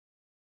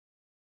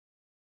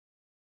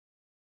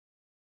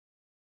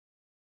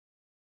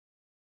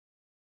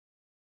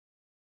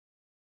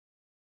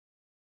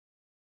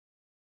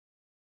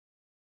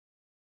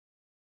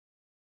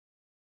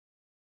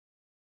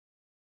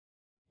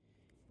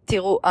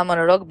תראו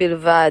המונולוג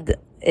בלבד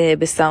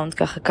בסאונד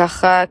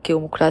ככה, כי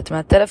הוא מוקלט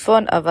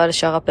מהטלפון, אבל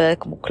שאר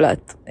הפרק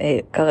מוקלט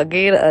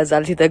כרגיל, אז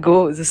אל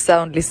תדאגו, זה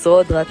סאונד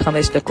לשרוד, רק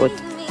 5 דקות.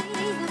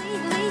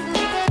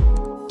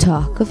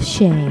 Talk of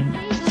Shame.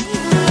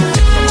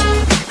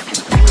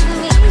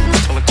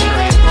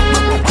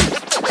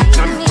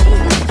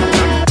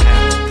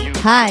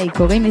 היי,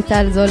 קוראים לי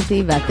טל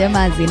זולטי ואתם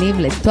מאזינים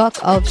ל-Talk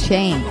of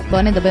Shame.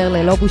 פה נדבר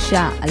ללא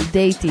בושה על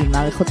דייטים,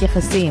 מערכות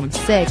יחסים,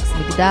 סקס,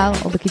 מגדר,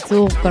 או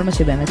בקיצור, כל מה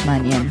שבאמת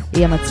מעניין.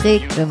 יהיה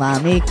מצחיק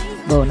ומעמיק,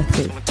 בואו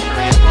נתחיל.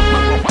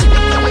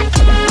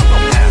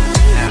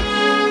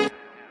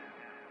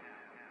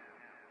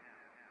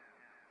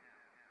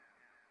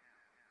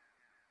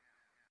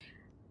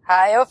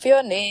 היי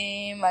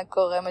אופיונים, מה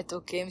קורה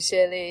מתוקים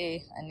שלי?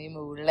 אני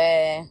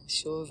מעולה,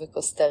 שוב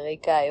בקוסטה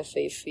ריקה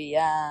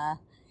יפהפייה,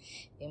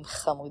 עם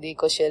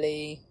חמודיקו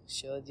שלי,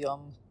 שעוד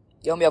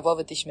יום יבוא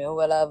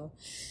ותשמעו עליו.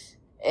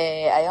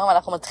 היום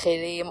אנחנו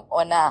מתחילים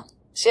עונה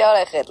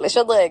שהולכת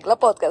לשדרג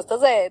לפודקאסט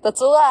הזה את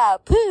הצורה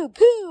פו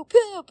פו פו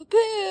פו פו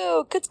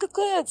קץ קץ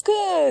קץ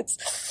קץ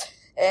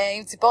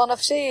עם ציפור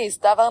נפשי,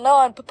 סתיו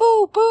ארנון, פו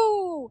פו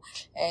פו.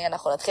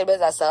 אנחנו נתחיל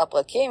באיזה 10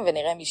 פרקים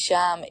ונראה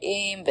משם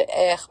אם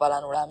ואיך בא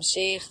לנו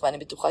להמשיך, ואני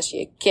בטוחה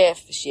שיהיה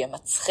כיף ושיהיה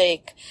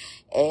מצחיק.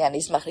 אני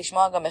אשמח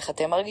לשמוע גם איך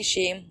אתם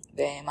מרגישים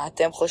ומה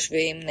אתם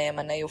חושבים,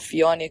 נאמני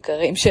אופיון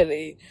יקרים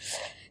שלי.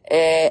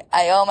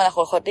 היום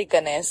אנחנו הולכות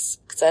להיכנס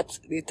קצת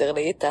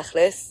ליטרלי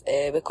תכלס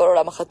בכל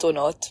עולם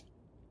החתונות.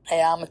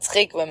 היה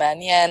מצחיק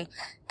ומעניין,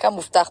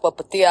 כמובטח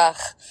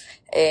בפתיח.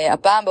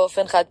 הפעם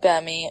באופן חד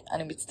פעמי,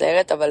 אני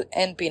מצטערת, אבל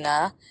אין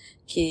פינה,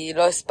 כי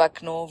לא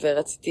הספקנו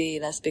ורציתי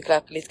להספיק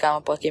להקליט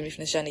כמה פרקים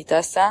לפני שאני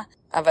טסה,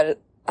 אבל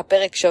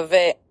הפרק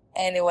שווה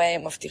anyway,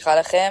 מבטיחה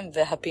לכם,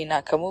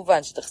 והפינה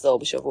כמובן שתחזור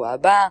בשבוע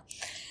הבא.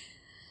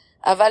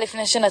 אבל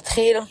לפני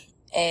שנתחיל,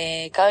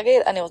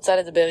 כרגיל אני רוצה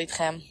לדבר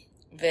איתכם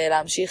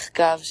ולהמשיך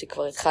קו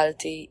שכבר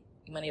התחלתי,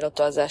 אם אני לא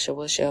טועה זה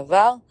השבוע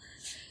שעבר.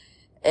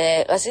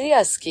 רציתי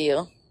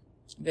להזכיר,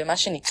 במה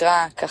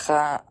שנקרא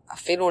ככה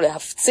אפילו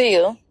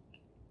להפציר,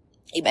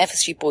 עם אפס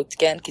שיפוט,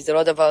 כן? כי זה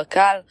לא דבר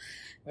קל,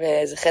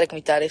 וזה חלק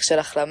מתהליך של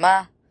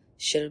החלמה,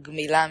 של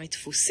גמילה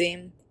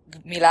מדפוסים,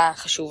 גמילה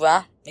חשובה,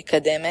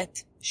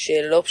 מקדמת,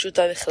 שלא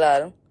פשוטה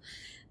בכלל,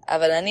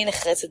 אבל אני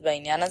נחרצת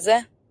בעניין הזה,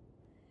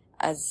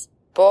 אז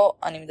פה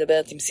אני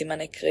מדברת עם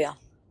סימני קריאה.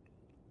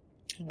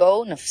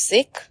 בואו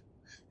נפסיק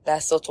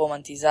לעשות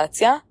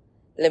רומנטיזציה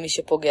למי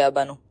שפוגע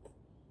בנו.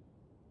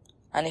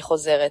 אני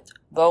חוזרת,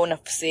 בואו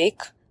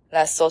נפסיק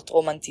לעשות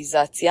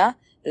רומנטיזציה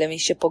למי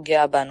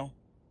שפוגע בנו.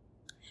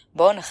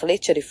 בואו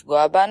נחליט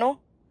שלפגוע בנו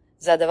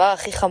זה הדבר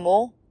הכי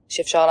חמור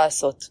שאפשר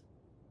לעשות.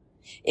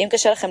 אם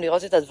קשה לכם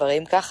לראות את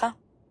הדברים ככה,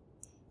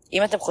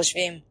 אם אתם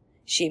חושבים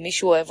שאם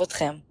מישהו אוהב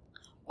אתכם,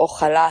 או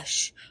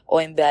חלש, או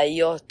עם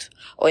בעיות,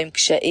 או עם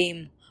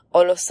קשיים,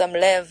 או לא שם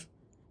לב,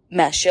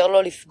 מאשר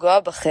לא לפגוע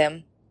בכם,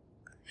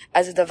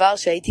 אז זה דבר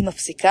שהייתי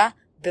מפסיקה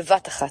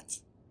בבת אחת.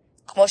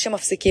 כמו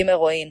שמפסיקים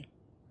הרואין.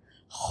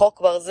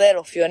 חוק ברזל,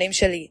 אופיונים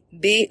שלי,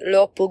 בי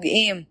לא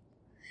פוגעים.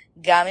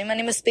 גם אם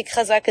אני מספיק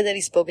חזק כדי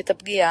לספוג את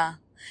הפגיעה,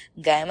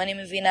 גם אם אני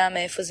מבינה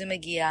מאיפה זה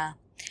מגיע,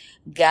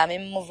 גם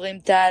אם הם עוברים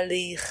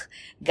תהליך,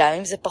 גם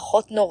אם זה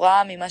פחות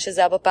נורא ממה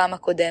שזה היה בפעם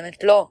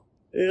הקודמת,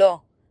 לא,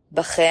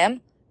 בכם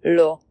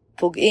לא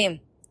פוגעים.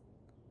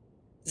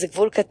 זה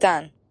גבול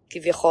קטן,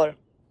 כביכול.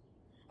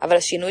 אבל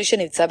השינוי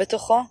שנמצא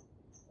בתוכו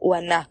הוא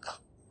ענק,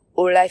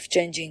 הוא life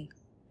changing.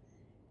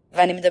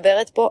 ואני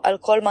מדברת פה על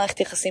כל מערכת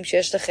יחסים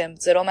שיש לכם,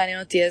 זה לא מעניין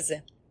אותי איזה.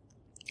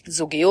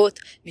 זוגיות,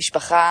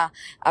 משפחה,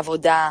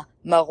 עבודה,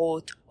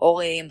 מרות,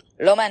 הורים,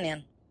 לא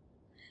מעניין.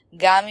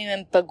 גם אם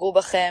הם פגעו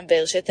בכם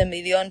והרשיתם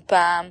 1,000,000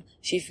 פעם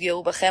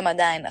שיפגעו בכם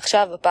עדיין,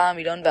 עכשיו בפעם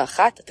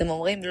 1,001,000 אתם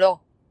אומרים לא.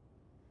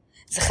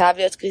 זה חייב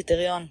להיות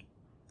קריטריון.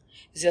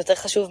 זה יותר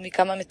חשוב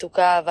מכמה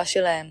מתוקה האהבה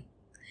שלהם.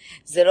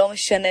 זה לא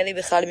משנה לי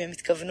בכלל אם הם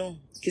התכוונו,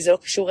 כי זה לא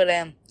קשור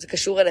אליהם, זה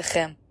קשור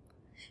אליכם.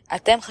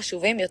 אתם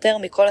חשובים יותר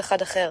מכל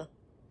אחד אחר.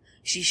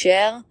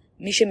 שישאר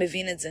מי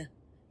שמבין את זה.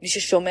 מי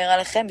ששומר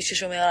עליכם, מי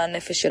ששומר על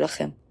הנפש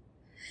שלכם.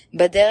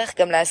 בדרך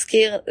גם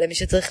להזכיר למי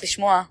שצריך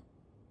לשמוע,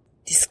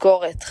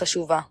 תזכורת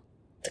חשובה.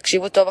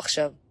 תקשיבו טוב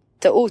עכשיו.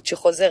 טעות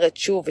שחוזרת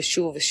שוב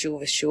ושוב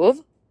ושוב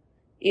ושוב,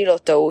 היא לא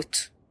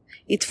טעות.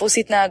 היא דפוס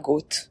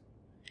התנהגות.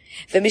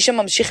 ומי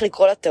שממשיך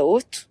לקרוא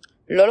לטעות,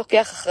 לא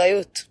לוקח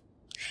אחריות.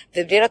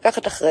 ובלי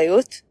לקחת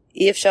אחריות,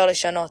 אי אפשר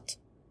לשנות.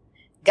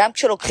 גם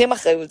כשלוקחים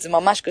אחריות, זה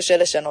ממש קשה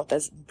לשנות.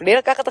 אז בלי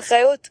לקחת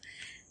אחריות,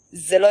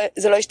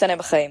 זה לא ישתנה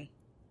בחיים.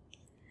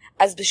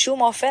 אז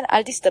בשום אופן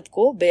אל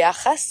תסתפקו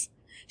ביחס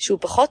שהוא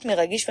פחות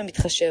מרגיש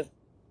ומתחשב.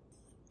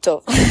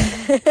 טוב,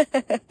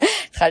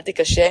 התחלתי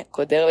קשה,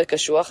 קודר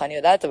וקשוח, אני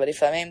יודעת, אבל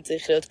לפעמים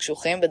צריך להיות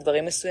קשוחים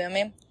בדברים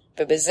מסוימים,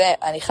 ובזה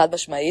אני חד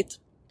משמעית.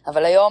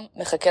 אבל היום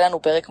מחכה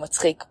לנו פרק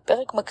מצחיק,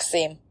 פרק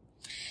מקסים,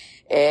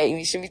 עם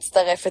מי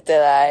שמצטרפת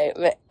אליי,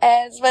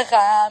 ואין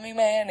שמחה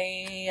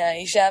ממני,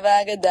 האישה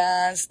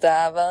והאגדה,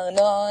 סתיו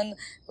ארנון,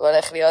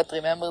 והולך להיות,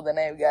 remember the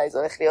name guys,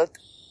 הולך להיות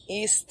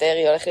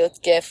היסטרי, הולך להיות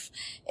כיף,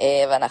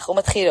 ואנחנו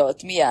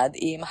מתחילות מיד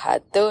עם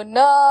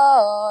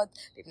חתונות.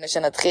 לפני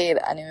שנתחיל,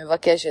 אני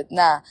מבקשת,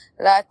 נא,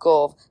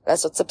 לעקוב,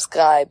 לעשות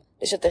סאבסקרייב,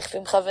 לשתף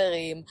עם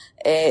חברים,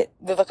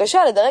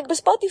 בבקשה, לדרג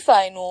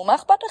בספוטיפיי, נו, מה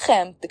אכפת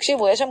לכם?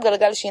 תקשיבו, יש שם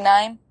גלגל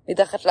שיניים,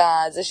 מתחת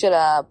לזה של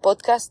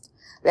הפודקאסט,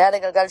 ליד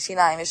הגלגל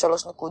שיניים יש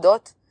 3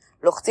 נקודות,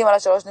 לוחצים על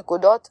 3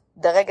 נקודות,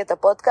 דרג את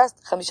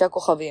הפודקאסט, 5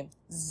 כוכבים.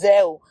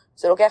 זהו,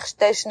 זה לוקח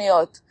 2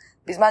 שניות.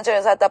 בזמן שאני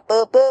עושה את הפו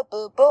פו פו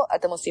פו,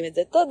 אתם עושים את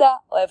זה. תודה,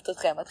 אוהבת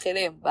אתכם,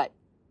 מתחילים, ביי.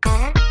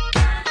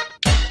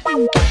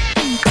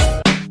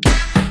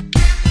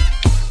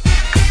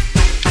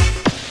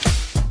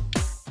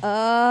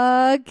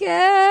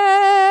 אוקיי.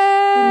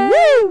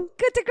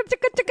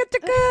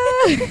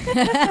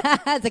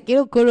 זה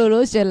כאילו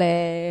קולולו של...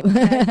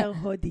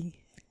 הודי.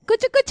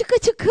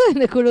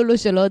 קולולו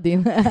של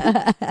הודים.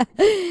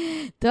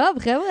 טוב,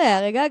 חבר'ה,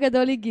 הרגע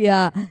הגדול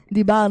הגיע.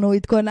 דיברנו,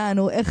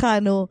 התכוננו,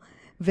 הכנו,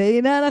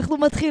 והנה אנחנו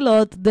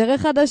מתחילות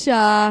דרך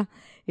חדשה.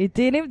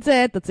 איתי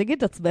נמצאת, תציגי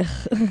את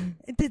עצמך.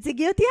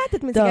 תציגי אותי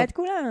את מציגה את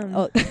כולם.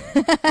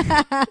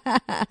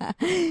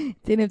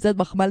 איתי נמצאת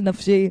מחמל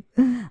נפשי,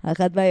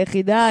 אחת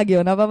והיחידה,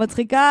 גאונה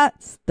והמצחיקה,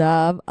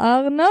 סתיו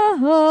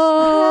ארנון.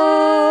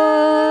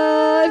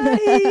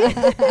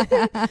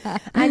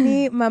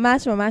 אני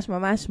ממש ממש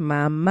ממש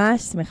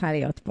ממש שמחה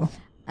להיות פה.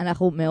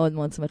 אנחנו מאוד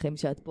מאוד שמחים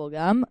שאת פה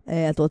גם.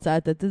 את רוצה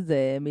לתת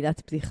איזה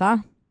מילת פתיחה?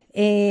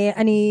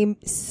 אני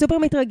סופר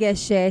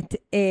מתרגשת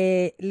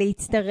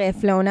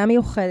להצטרף לעונה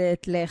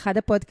מיוחדת לאחד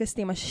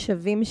הפודקאסטים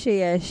השווים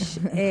שיש,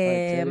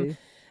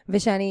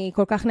 ושאני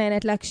כל כך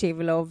נהנית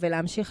להקשיב לו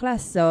ולהמשיך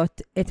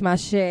לעשות את מה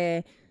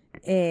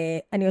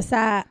שאני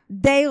עושה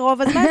די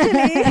רוב הזמן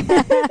שלי,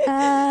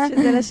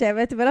 שזה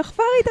לשבת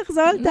ולחפור איתך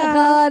זולטה.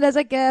 נכון,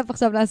 איזה כיף,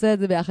 עכשיו נעשה את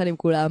זה ביחד עם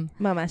כולם.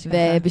 ממש ככה.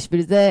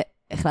 ובשביל זה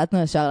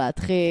החלטנו ישר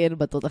להתחיל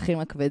בתותחים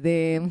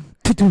הכבדים,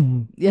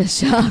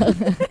 ישר,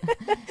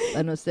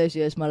 בנושא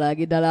שיש מה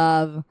להגיד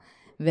עליו,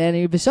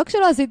 ואני בשוק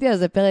שלא עשיתי על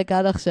זה פרק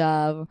עד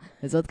עכשיו,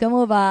 וזאת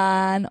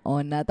כמובן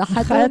עונת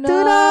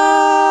החתונות.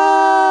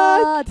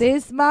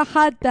 תשמח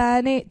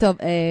חתני. טוב,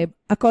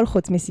 הכל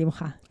חוץ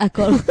משמחה.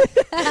 הכל.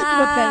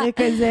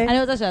 בפרק הזה.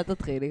 אני רוצה שאת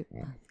תתחילי.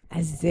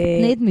 אז...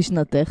 תני את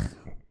משנתך.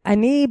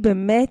 אני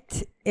באמת,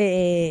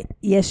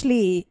 יש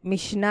לי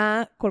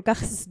משנה כל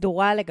כך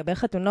סדורה לגבי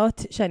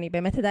חתונות, שאני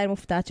באמת עדיין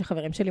מופתעת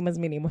שחברים שלי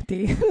מזמינים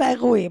אותי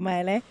לאירועים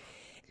האלה.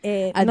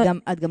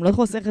 את גם לא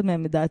חוסכת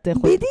מהם מדעתך.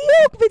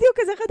 בדיוק,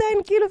 אז איך עדיין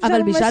כאילו אפשר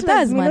אבל ממש בשעת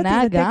להזמין אותי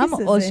ההזמנה לטקס גם,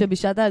 הזה. או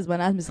שבשעת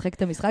ההזמנה את משחקת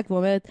את המשחק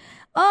ואומרת,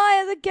 אוי,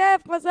 איזה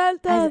כיף, מזל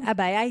טוב. אז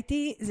הבעיה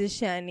איתי זה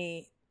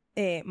שאני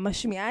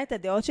משמיעה את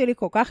הדעות שלי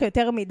כל כך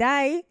יותר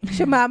מדי,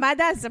 שמעמד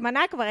ההזמנה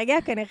כבר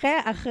הגיע כנראה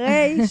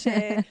אחרי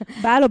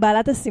שבעל או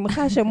בעלת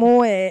השמחה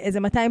שמעו איזה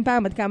 200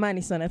 פעם עד כמה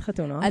אני שונאת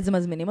חתונות. אז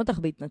מזמינים אותך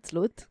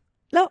בהתנצלות?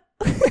 לא.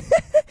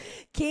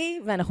 כי,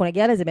 ואנחנו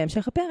נגיע לזה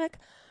בהמשך הפרק,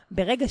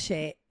 ברגע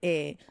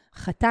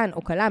שחתן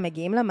או כלה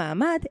מגיעים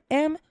למעמד,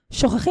 הם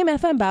שוכחים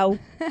מאיפה הם באו.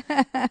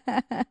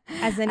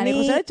 אז אני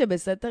חושבת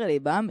שבסתר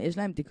ליבם יש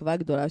להם תקווה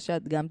גדולה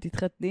שאת גם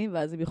תתחתני,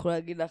 ואז הם יוכלו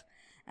להגיד לך,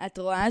 את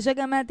רואה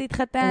שגם את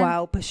תתחתן?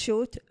 וואו,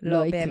 פשוט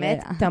לא לא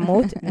באמת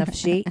תמות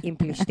נפשי עם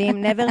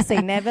פלישתים, never say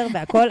never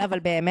והכל, אבל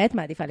באמת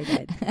מעדיפה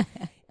להתאבד.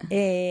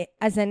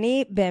 אז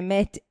אני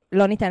באמת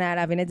לא ניתן היה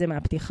להבין את זה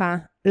מהפתיחה,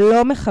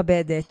 לא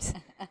מכבדת,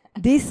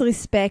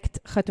 disrespect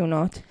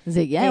חתונות. זה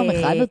הגיע יום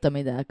אחד או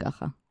תמיד היה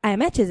ככה?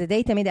 האמת שזה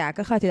די תמיד היה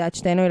ככה, את יודעת,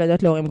 שתינו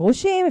ילדות להורים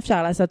גרושים,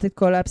 אפשר לעשות את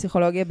כל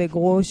הפסיכולוגיה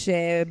בגרוש,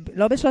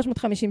 לא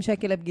ב-350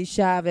 שקל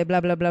לפגישה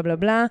ובלה בלה בלה בלה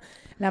בלה,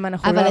 למה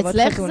אנחנו לא אוהבות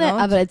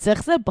חתונות. אבל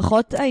אצלך זה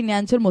פחות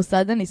העניין של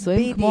מוסד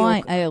הנישואים כמו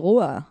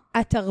האירוע.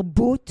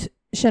 התרבות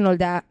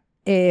שנולדה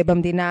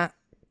במדינה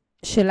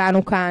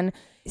שלנו כאן,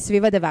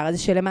 סביב הדבר הזה,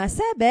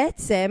 שלמעשה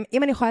בעצם,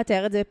 אם אני יכולה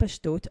לתאר את זה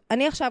בפשטות,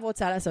 אני עכשיו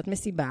רוצה לעשות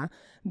מסיבה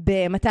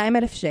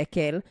ב-200,000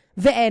 שקל,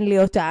 ואין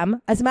לי אותם,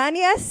 אז מה אני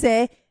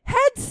אעשה?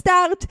 Head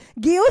Start,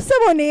 גיוס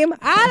המונים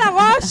על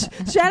הראש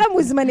של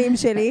המוזמנים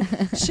שלי,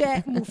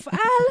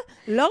 שמופעל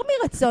לא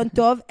מרצון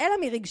טוב, אלא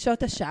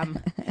מרגשות אשם.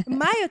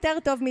 מה יותר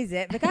טוב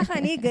מזה? וככה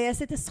אני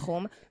אגייס את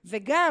הסכום,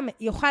 וגם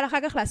יוכל אחר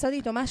כך לעשות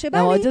איתו מה שבא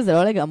לי. למרות שזה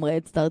לא לגמרי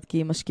Head Start, כי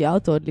היא משקיעה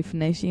אותו עוד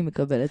לפני שהיא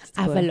מקבלת את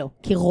כל. אבל לא,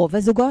 כי רוב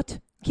הזוגות,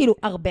 כאילו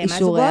הרבה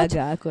מהזוגות,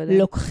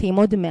 לוקחים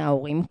עוד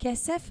מההורים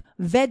כסף,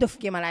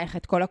 ודופקים עלייך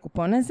את כל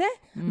הקופון הזה,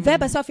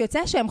 ובסוף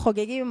יוצא שהם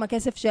חוגגים עם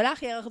הכסף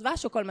שלך, ירח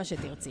דבש או כל מה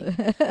שתרצי.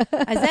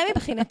 אז זה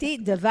מבחינתי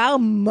דבר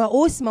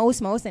מאוס,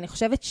 מאוס, מאוס. אני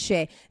חושבת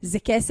שזה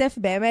כסף,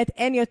 באמת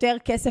אין יותר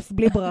כסף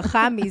בלי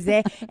ברכה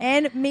מזה.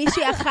 אין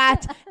מישהי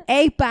אחת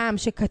אי פעם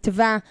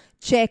שכתבה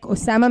צ'ק או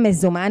שמה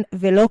מזומן,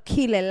 ולא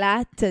קיללה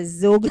את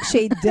הזוג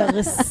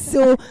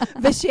שידרסו,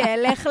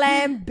 ושילך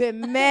להם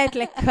באמת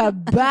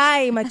לקבע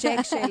עם הצ'ק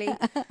שלי.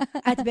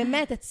 את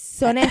באמת, את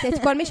שונאת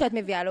את כל מי שאת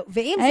מביאה לו.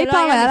 ואם זה לא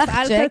היה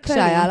מפעל כלכלי... אי פעם היה לך צ'ק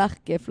שהיה לך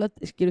כיף,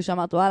 כאילו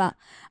שאמרת, וואלה,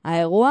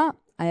 האירוע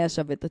היה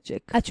שווה את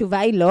הצ'ק. התשובה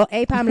היא לא,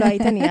 אי פעם לא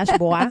היית נהיה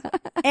שבורה.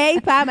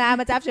 אי פעם היה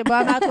מצב שבו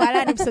אמרת,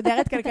 וואלה, אני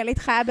מסודרת כלכלית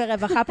חיה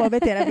ברווחה פה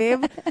בתל אביב.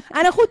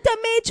 אנחנו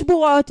תמיד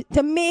שבורות,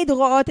 תמיד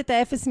רואות את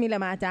האפס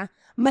מלמטה.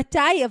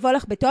 מתי יבוא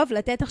לך בטוב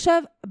לתת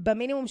עכשיו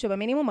במינימום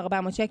שבמינימום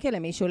 400 שקל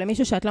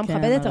למישהו שאת לא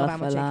מכבדת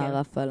 400 שקל? כן,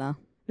 רפלה.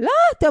 לא,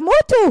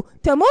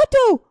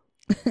 תמותו.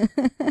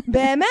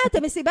 באמת,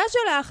 המסיבה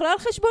שלך, לא על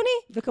חשבוני.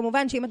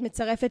 וכמובן שאם את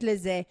מצרפת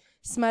לזה,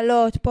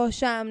 שמלות, פה,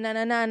 שם,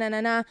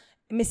 נננה,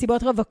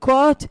 מסיבות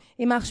רווקות,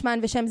 עם אח שמן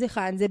ושם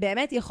זיכרן, זה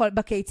באמת יכול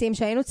בקיצים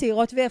שהיינו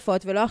צעירות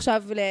ויפות, ולא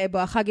עכשיו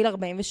לבואכה גיל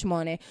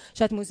 48,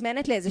 שאת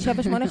מוזמנת לאיזה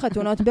 7-8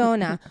 חתונות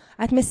בעונה,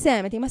 את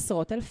מסיימת עם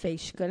עשרות אלפי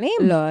שקלים.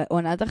 לא,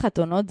 עונת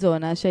החתונות זו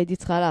עונה שהייתי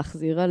צריכה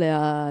להחזיר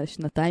עליה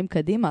שנתיים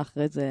קדימה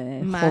אחרי זה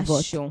חובות.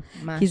 משהו.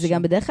 כי זה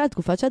גם בדרך כלל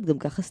תקופה שאת גם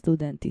ככה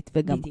סטודנטית,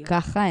 וגם בדיוק.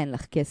 ככה אין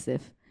לך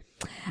כסף.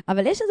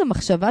 אבל יש איזו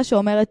מחשבה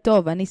שאומרת,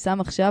 טוב, אני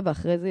שם עכשיו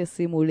ואחרי זה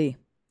ישימו לי.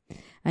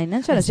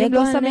 העניין של אנשים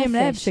לא שמים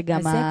לב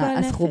שגם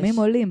הסכומים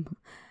עולים.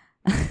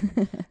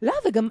 לא,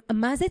 וגם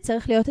מה זה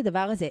צריך להיות הדבר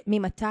הזה?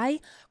 ממתי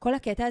כל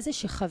הקטע הזה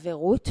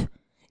שחברות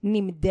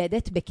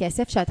נמדדת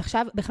בכסף, שאת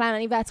עכשיו, בכלל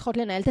אני ואת צריכות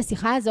לנהל את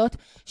השיחה הזאת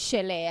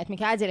של, את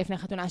מכירה את זה לפני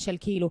חתונה של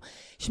כאילו,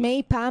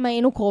 שמי פעם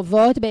היינו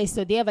קרובות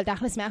ביסודי, אבל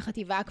תכלס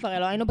מהחטיבה כבר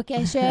לא היינו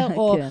בקשר,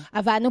 או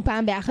עבדנו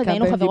פעם ביחד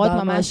והיינו חברות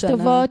ממש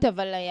טובות,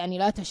 אבל אני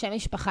לא יודעת השם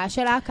משפחה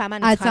שלה, כמה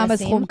אני צריכה לשים. את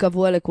שמה סכום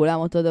קבוע לכולם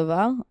אותו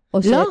דבר?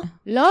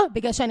 לא,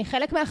 בגלל שאני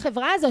חלק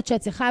מהחברה הזאת,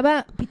 שאת צריכה בה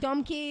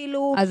פתאום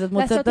כאילו, אז את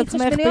מוצאת את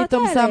עצמך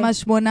פתאום שמה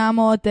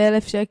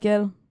 800,000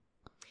 שקל?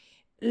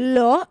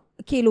 לא,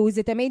 כאילו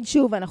זה תמיד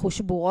שוב אנחנו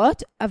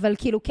שבורות, אבל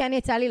כאילו כן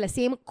יצא לי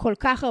לשים כל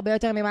כך הרבה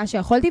יותר ממה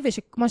שיכולתי,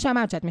 וכמו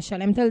שאמרת שאת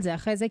משלמת על זה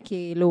אחרי זה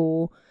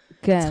כאילו,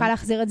 צריכה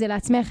להחזיר את זה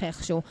לעצמך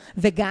איכשהו.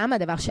 וגם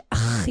הדבר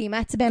שהכי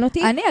מעצבן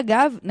אותי. אני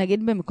אגב,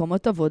 נגיד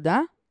במקומות עבודה,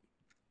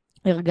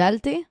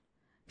 הרגלתי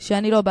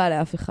שאני לא באה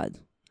לאף אחד.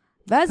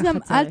 ואז גם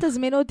אל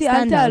תזמינו אותי,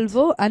 אל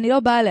תעלבו, אני לא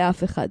באה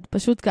לאף אחד.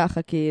 פשוט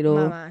ככה, כאילו.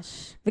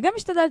 ממש. וגם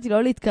השתדלתי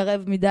לא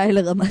להתקרב מדי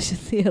לרמה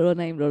שזה יהיה לא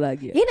נעים לא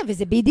להגיע. הנה,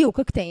 וזה בדיוק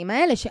הקטעים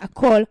האלה,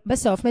 שהכל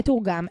בסוף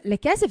מתורגם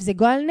לכסף, זה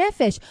גועל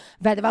נפש.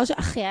 והדבר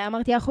שהכי היה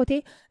מרתיח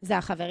אותי, זה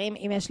החברים,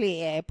 אם יש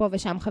לי פה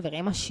ושם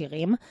חברים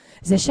עשירים,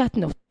 זה שאת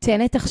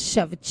נותנת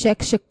עכשיו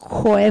צ'ק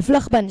שכואב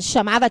לך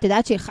בנשמה, ואת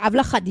יודעת שיכאב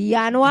לך עד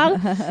ינואר,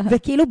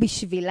 וכאילו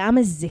בשבילם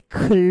זה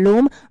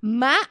כלום.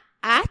 מה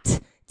את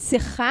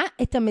צריכה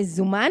את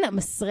המזומן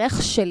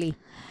המסרח שלי?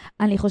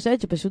 אני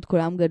חושבת שפשוט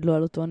כולם גדלו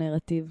על אותו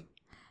נרטיב.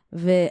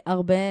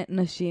 והרבה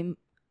נשים,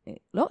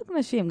 לא רק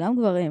נשים, גם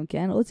גברים,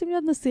 כן? רוצים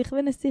להיות נסיך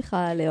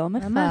ונסיכה ליום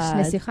אחד. ממש,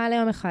 נסיכה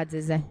ליום אחד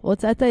זה.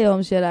 רוצה את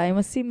היום שלה עם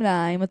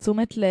הסמלה, עם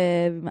התשומת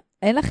לב.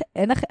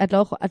 את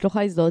לא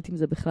יכולה להזדהות עם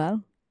זה בכלל?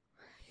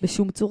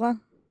 בשום צורה?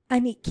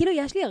 כאילו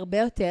יש לי הרבה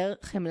יותר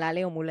חמלה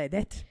ליום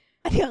הולדת.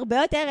 אני הרבה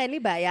יותר, אין לי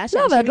בעיה.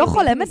 לא, אבל את לא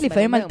חולמת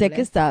לפעמים על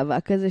טקס האהבה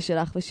כזה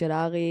שלך ושל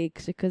אריק,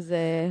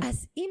 שכזה...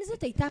 אז אם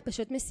זאת הייתה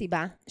פשוט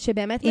מסיבה,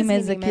 שבאמת מזמינים אליה...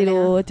 עם איזה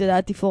כאילו, את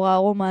יודעת, תפאורה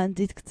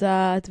רומנטית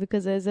קצת,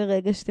 וכזה איזה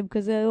רגע שאתם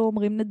כזה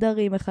אומרים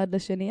נדרים אחד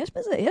לשני,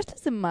 יש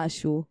לזה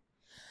משהו.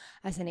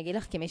 אז אני אגיד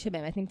לך, כמי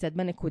שבאמת נמצאת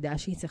בנקודה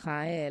שהיא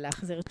צריכה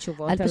להחזיר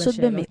תשובות על השאלות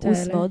האלה. את פשוט במיאוס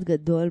האלה. מאוד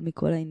גדול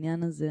מכל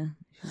העניין הזה,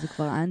 שזה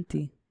כבר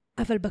אנטי.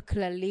 אבל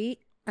בכללי,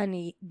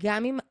 אני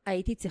גם אם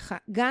הייתי צריכה,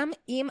 גם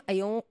אם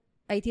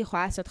הייתי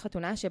יכולה לעשות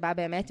חתונה שבה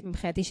באמת,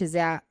 מבחינתי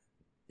שזה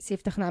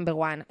הסיפתח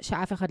נאמבר 1,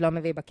 שאף אחד לא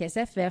מביא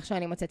בכסף, ואיך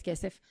שאני מוצאת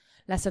כסף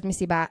לעשות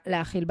מסיבה,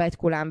 להאכיל בה את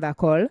כולם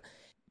והכל.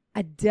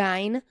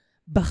 עדיין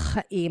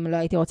בחיים לא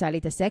הייתי רוצה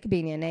להתעסק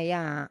בענייני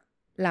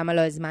למה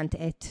לא הזמנת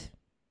את.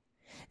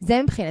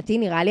 זה מבחינתי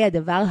נראה לי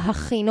הדבר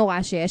הכי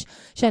נורא שיש,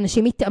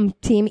 שאנשים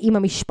מתאמתים עם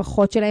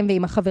המשפחות שלהם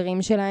ועם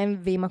החברים שלהם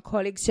ועם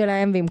הקוליגס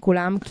שלהם ועם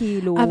כולם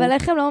כאילו... אבל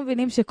איך הם לא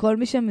מבינים שכל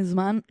מי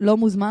שמזמן לא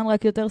מוזמן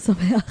רק יותר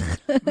שמח?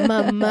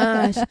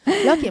 ממש.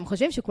 לא, כי הם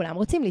חושבים שכולם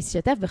רוצים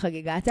להשתתף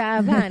בחגיגת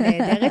האהבה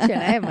הנהדרת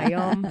שלהם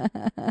היום.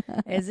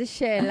 איזה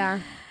שאלה.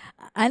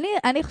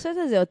 אני חושבת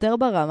שזה יותר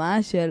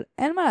ברמה של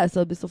אין מה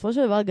לעשות, בסופו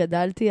של דבר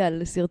גדלתי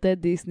על סרטי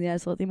דיסני, על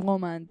סרטים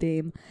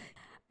רומנטיים.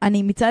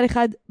 אני מצד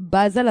אחד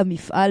בזה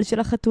למפעל של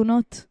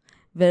החתונות,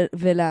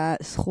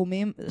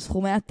 ולסכומי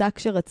עתק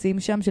שרצים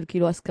שם, של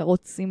כאילו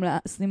הזכרות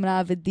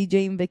סמלה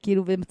ודי-ג'אים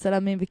וכאילו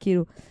ומצלמים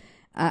וכאילו,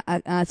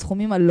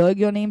 הסכומים הלא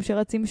הגיוניים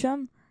שרצים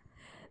שם.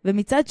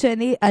 ומצד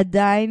שני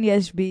עדיין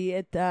יש בי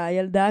את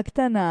הילדה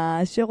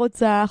הקטנה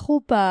שרוצה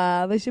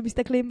חופה,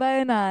 ושמסתכלים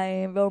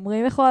בעיניים,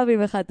 ואומרים איך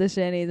אוהבים אחד את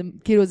השני.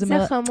 כאילו זה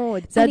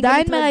חמוד. זה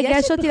עדיין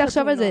מרגש אותי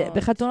לחשוב על זה.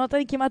 בחתונות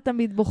אני כמעט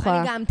תמיד בוכה.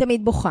 אני גם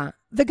תמיד בוכה.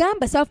 וגם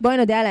בסוף, בואי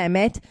נודע על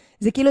האמת,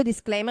 זה כאילו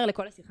דיסקליימר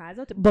לכל השיחה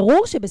הזאת.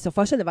 ברור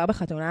שבסופו של דבר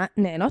בחתונה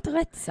נהנות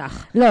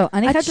רצח. לא,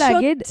 אני חייבת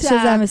להגיד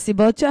שזה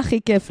המסיבות שהכי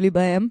כיף לי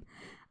בהם.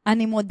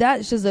 אני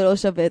מודה שזה לא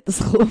שווה את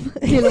הסכום.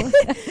 כאילו,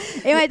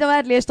 אם היית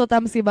אומרת לי, יש אותה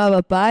מסיבה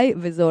בפאי,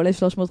 וזה עולה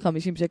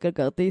 350 שקל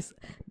כרטיס,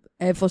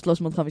 איפה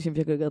 350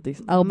 שקל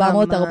כרטיס? 400-450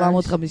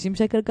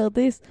 שקל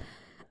כרטיס?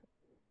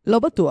 לא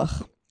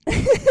בטוח.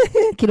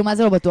 כאילו, מה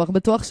זה לא בטוח?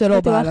 בטוח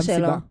שלא באה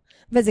למסיבה.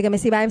 וזה גם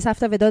מסיבה עם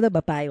סבתא ודודה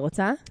בפאי,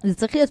 רוצה? זה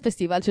צריך להיות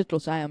פסטיבל של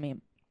 3 ימים.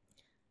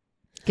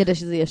 כדי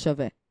שזה יהיה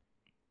שווה.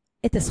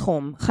 את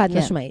הסכום, חד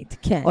משמעית.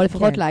 כן. או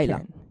לפחות לילה.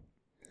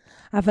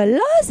 אבל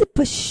לא, זה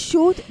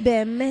פשוט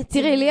באמת...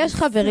 תראי, לי יש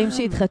חברים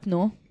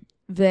שהתחתנו,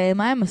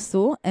 ומה הם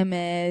עשו? הם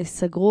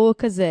סגרו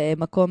כזה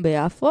מקום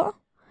ביפו,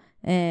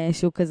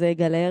 שהוא כזה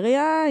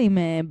גלריה עם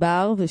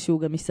בר ושהוא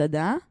גם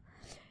מסעדה.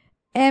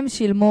 הם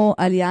שילמו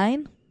על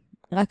יין,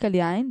 רק על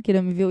יין, כאילו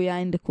הם הביאו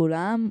יין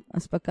לכולם,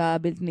 אספקה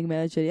בלתי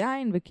נגמרת של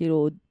יין,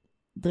 וכאילו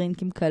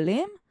דרינקים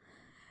קלים,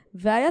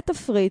 והיה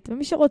תפריט,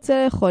 ומי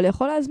שרוצה לאכול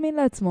יכול להזמין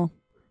לעצמו,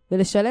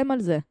 ולשלם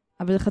על זה.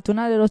 אבל זה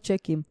חתונה ללא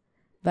צ'קים.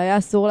 והיה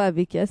אסור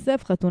להביא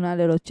כסף, חתונה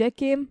ללא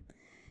צ'קים.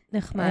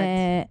 נחמד.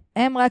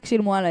 הם רק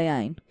שילמו על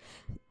היין.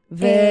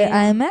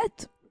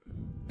 והאמת,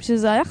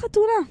 שזה היה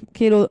חתונה.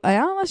 כאילו,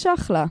 היה ממש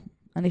אחלה,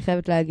 אני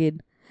חייבת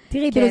להגיד.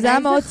 תראי, כאילו, זה היה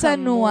מאוד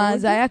צנוע,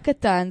 זה היה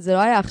קטן, זה לא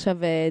היה עכשיו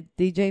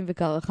די-ג'יים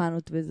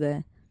וקרחנות וזה.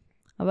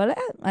 אבל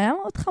היה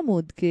מאוד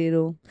חמוד,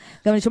 כאילו.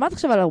 גם אני שומעת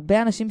עכשיו על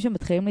הרבה אנשים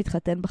שמתחילים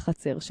להתחתן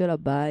בחצר של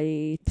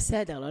הבית.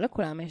 בסדר, לא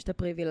לכולם יש את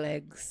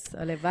הפריבילגס,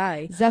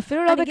 הלוואי. זה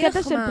אפילו לא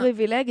בקטע של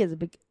פריבילגיה.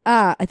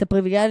 את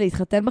הפריבילגיה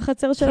להתחתן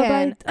בחצר של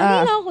הבית? כן,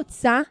 אני לא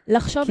רוצה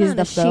לחשוב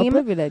לאנשים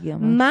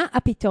מה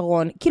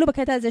הפתרון. כאילו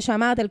בקטע הזה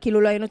שאמרת, על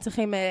כאילו לא היינו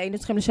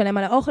צריכים לשלם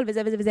על האוכל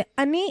וזה וזה וזה.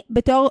 אני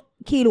בתור,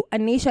 כאילו,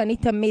 שאני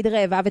תמיד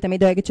רעבה ותמיד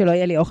דואגת שלא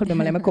יהיה לי אוכל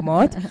במלא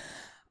מקומות.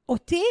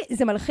 אותי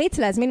זה מלחיץ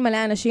להזמין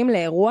מלא אנשים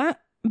לאירוע,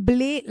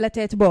 בלי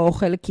לתת בו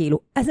אוכל, כאילו.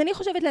 אז אני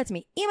חושבת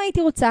לעצמי, אם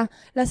הייתי רוצה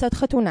לעשות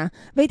חתונה,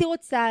 והייתי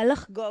רוצה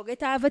לחגוג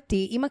את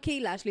אהבתי עם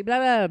הקהילה שלי, בלה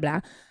בלה בלה בלה,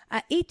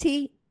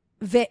 הייתי,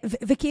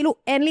 וכאילו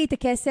אין לי את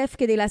הכסף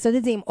כדי לעשות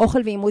את זה עם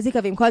אוכל ועם מוזיקה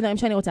ועם כל הדברים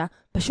שאני רוצה,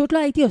 פשוט לא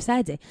הייתי עושה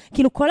את זה.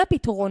 כאילו כל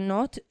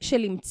הפתרונות של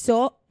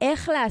למצוא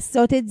איך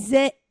לעשות את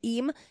זה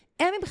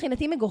הם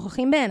מבחינתי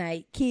מגוחכים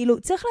בעיניי.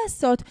 כאילו צריך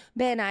לעשות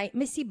בעיניי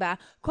מסיבה,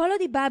 כל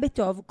עוד היא באה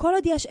בטוב, כל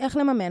עוד יש איך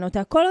לממן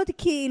אותה, כל עוד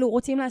כאילו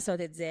רוצים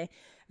לעשות את זה,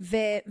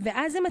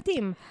 ואז זה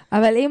מתאים.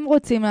 אבל אם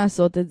רוצים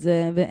לעשות את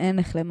זה, ואין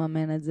איך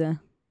לממן את זה.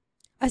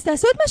 אז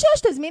תעשו את מה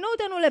שיש, תזמינו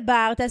אותנו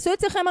לבר, תעשו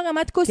אצלכם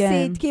הרמת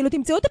כוסית, כאילו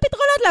תמצאו את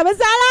הפתרונות, למה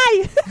זה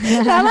עליי?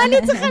 למה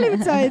אני צריכה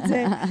למצוא את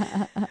זה?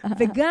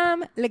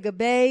 וגם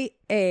לגבי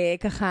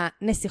ככה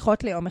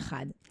נסיכות ליום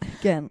אחד.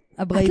 כן,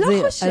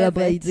 על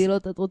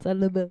הברייזילות את רוצה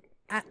לדבר.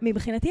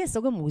 מבחינתי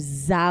הסוג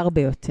המוזר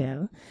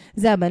ביותר,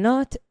 זה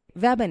הבנות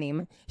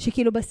והבנים,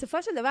 שכאילו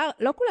בסופו של דבר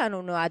לא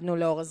כולנו נועדנו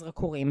לאור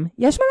הזרקורים.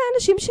 יש מלא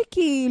אנשים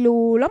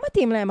שכאילו לא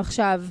מתאים להם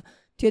עכשיו,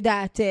 את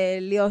יודעת,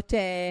 להיות...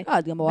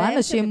 את גם רואה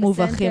אנשים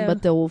מובכים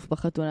בטירוף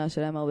בחתונה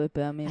שלהם הרבה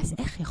פעמים. אז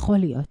איך יכול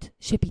להיות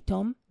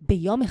שפתאום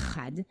ביום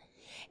אחד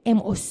הם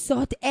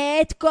עושות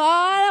את כל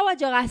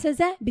הווג'רס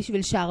הזה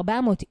בשביל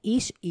ש400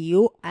 איש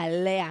יהיו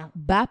עליה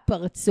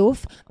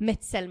בפרצוף,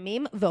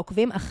 מצלמים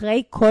ועוקבים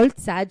אחרי כל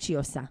צעד שהיא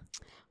עושה.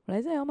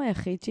 אולי זה היום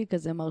היחיד שהיא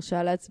כזה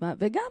מרשה לעצמה,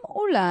 וגם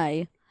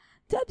אולי,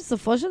 אתה יודע,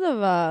 בסופו של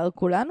דבר,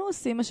 כולנו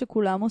עושים מה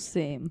שכולם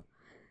עושים,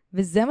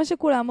 וזה מה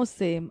שכולם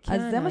עושים, כן,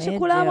 אז זה מה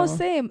שכולם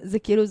עושים. זה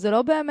כאילו, זה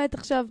לא באמת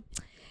עכשיו,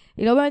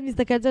 היא לא באמת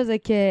מסתכלת על זה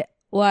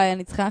וואי,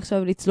 אני צריכה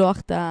עכשיו לצלוח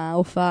את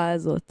ההופעה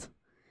הזאת.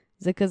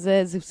 זה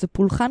כזה, זה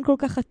פולחן כל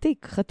כך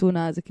עתיק,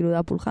 חתונה, זה כאילו, זה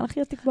הפולחן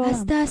הכי עתיק בעולם.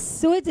 אז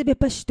תעשו את זה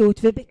בפשטות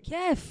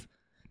ובכיף.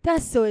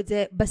 תעשו את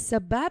זה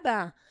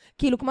בסבבה.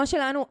 כאילו, כמו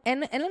שלנו,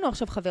 אין לנו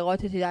עכשיו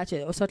חברות, את יודעת,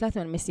 שעושות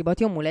לעצמן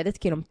מסיבות יום הולדת,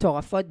 כאילו,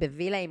 מטורפות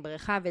בווילה עם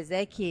בריכה,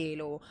 וזה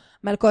כאילו,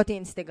 מלכות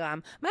אינסטגרם.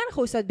 מה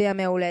אנחנו עושות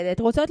בימי הולדת?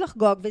 רוצות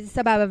לחגוג, וזה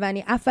סבבה,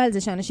 ואני עפה על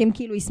זה שאנשים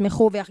כאילו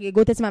ישמחו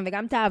ויחגגו את עצמם,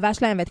 וגם את האהבה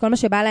שלהם, ואת כל מה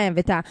שבא להם,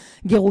 ואת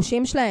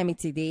הגירושים שלהם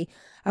מצידי.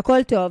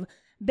 הכל טוב.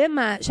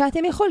 במה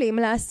שאתם יכולים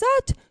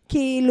לעשות,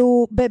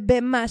 כאילו,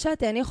 במה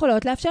שאתן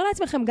יכולות לאפשר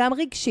לעצמכם, גם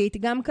רגשית,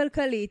 גם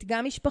כלכלית,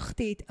 גם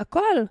משפחתית,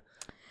 הכל.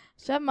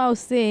 עכשיו, מה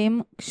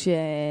עושים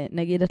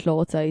כשנגיד את לא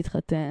רוצה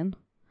להתחתן,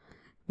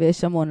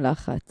 ויש המון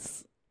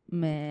לחץ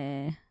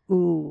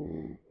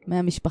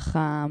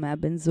מהמשפחה,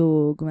 מהבן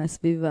זוג,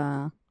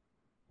 מהסביבה,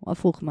 או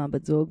הפוך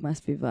מהבת זוג,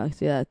 מהסביבה,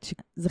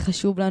 זה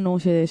חשוב לנו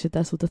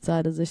שתעשו את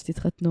הצעד הזה,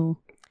 שתתחתנו.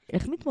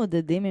 איך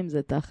מתמודדים עם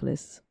זה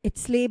תכלס?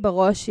 אצלי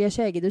בראש יש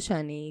שיגידו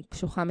שאני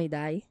קשוחה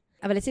מדי,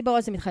 אבל אצלי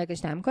בראש זה מתחלק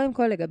לשתיים. קודם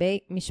כל לגבי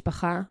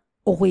משפחה,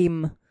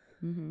 הורים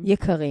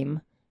יקרים.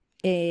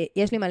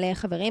 יש לי מלא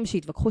חברים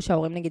שהתווכחו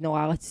שההורים נגיד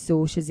נורא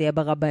רצו שזה יהיה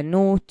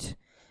ברבנות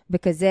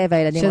וכזה,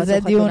 והילדים רצו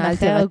חתונה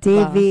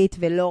אלטרנטיבית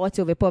ולא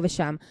רצו ופה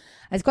ושם.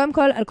 אז קודם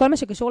כל, על כל מה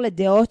שקשור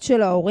לדעות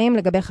של ההורים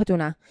לגבי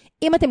חתונה.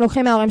 אם אתם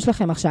לוקחים מההורים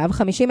שלכם עכשיו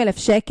 50,000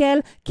 שקל,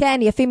 כן,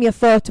 יפים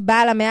יפות,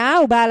 בעל המאה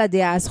או בעל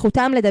הדעה,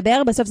 זכותם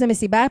לדבר, בסוף זה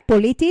מסיבה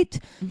פוליטית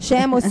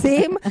שהם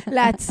עושים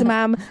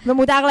לעצמם,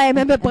 ומותר להם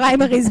הם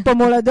בפריימריז פה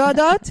מול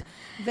הדודות.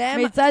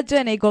 מצד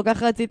שני, כל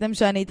כך רציתם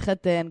שאני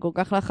אתחתן, כל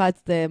כך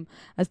לחצתם,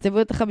 אז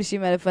תביאו את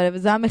 50,000 האלה,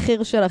 וזה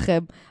המחיר שלכם,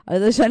 על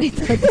זה שאני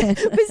אתחתן.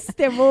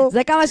 וסתמו.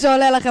 זה כמה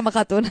שעולה לכם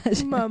החתונה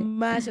שלי.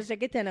 ממש,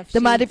 השקט הנפשי.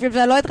 אתם מעדיפים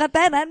שאני לא אתחתן,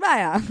 אין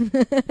בעיה.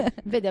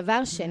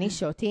 ודבר שני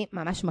שאותי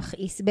ממש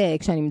מכעיס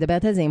כשאני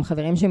מדברת על זה עם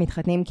חברים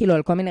שמתחתנים כאילו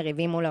על כל מיני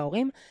ריבים מול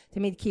ההורים,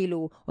 תמיד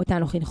כאילו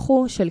אותנו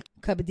חינכו של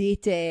כבדי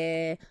את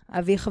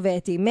אביך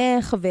ואת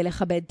אמך,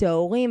 ולכבד את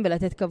ההורים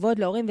ולתת כבוד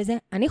להורים וזה.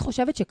 אני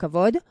חושבת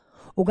שכבוד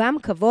הוא גם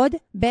כבוד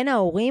בין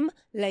ההורים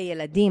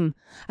לילדים.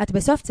 את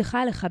בסוף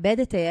צריכה לכבד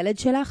את הילד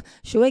שלך,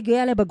 שהוא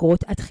הגיע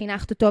לבגרות, את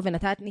חינכת אותו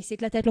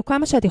ניסית לתת לו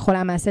כמה שאת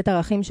יכולה מהסט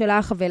ערכים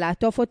שלך,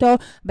 ולעטוף אותו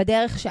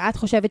בדרך שאת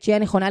חושבת שיהיה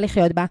נכונה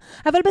לחיות בה.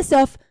 אבל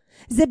בסוף,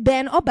 זה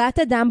בן או בת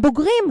אדם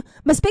בוגרים.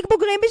 מספיק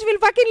בוגרים בשביל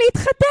פאקינג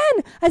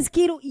להתחתן. אז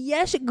כאילו,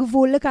 יש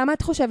גבול לכמה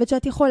את חושבת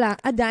שאת יכולה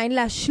עדיין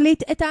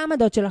להשליט את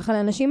העמדות שלך על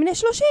אנשים בני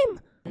 30.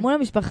 מול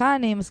המשפחה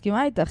אני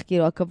מסכימה איתך,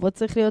 כאילו, הכבוד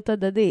צריך להיות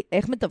הדדי.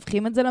 איך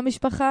מתווכים את זה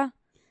למשפחה?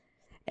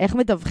 איך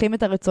מתווכים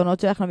את הרצונות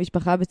שלך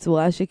למשפחה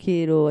בצורה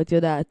שכאילו, את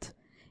יודעת,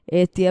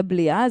 תהיה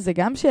בליעה? זה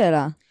גם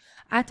שאלה.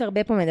 את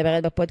הרבה פה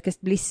מדברת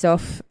בפודקאסט בלי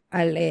סוף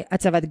על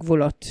הצבת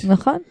גבולות.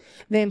 נכון.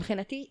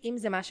 ומבחינתי, אם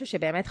זה משהו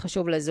שבאמת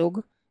חשוב לזוג,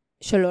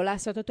 שלא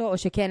לעשות אותו, או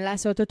שכן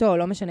לעשות אותו, או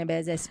לא משנה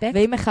באיזה אספקט.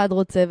 ואם אחד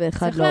רוצה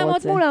ואחד לא רוצה. צריך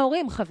לעמוד מול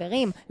ההורים,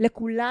 חברים.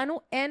 לכולנו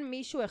אין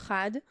מישהו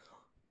אחד,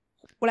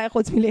 אולי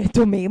חוץ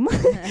מליתומים,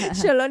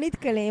 שלא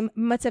נתקלים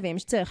במצבים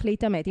שצריך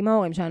להתאמת עם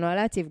ההורים שלנו על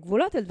להציב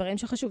גבולות על דברים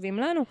שחשובים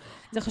לנו.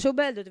 זה חשוב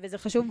בילדות, וזה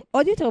חשוב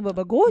עוד יותר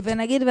בבגרות.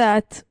 ונגיד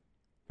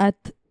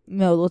את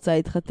מאוד רוצה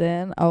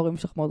להתחתן, ההורים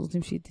שלך מאוד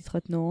רוצים שהיא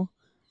תתחתנו,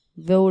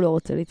 והוא לא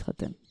רוצה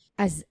להתחתן.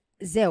 אז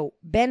זהו,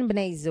 בין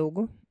בני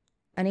זוג,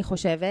 אני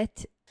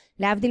חושבת,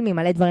 להבדיל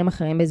ממלא דברים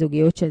אחרים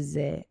בזוגיות,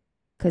 שזה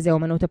כזה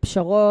אומנות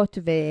הפשרות,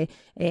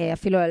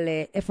 ואפילו על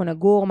איפה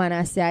נגור, מה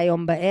נעשה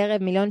היום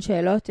בערב, מיליון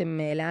שאלות, הם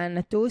לאן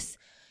נטוס,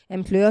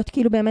 הן תלויות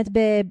כאילו באמת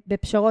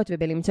בפשרות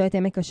ובלמצוא את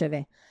עמק השווה.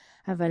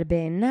 אבל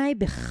בעיניי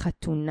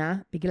בחתונה,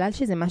 בגלל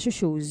שזה משהו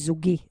שהוא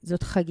זוגי,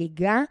 זאת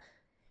חגיגה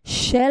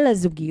של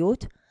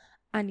הזוגיות,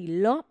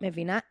 אני לא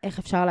מבינה איך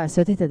אפשר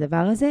לעשות את הדבר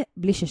הזה,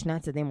 בלי ששני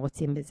הצדדים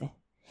רוצים בזה.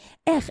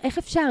 איך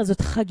אפשר?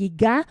 זאת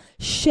חגיגה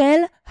של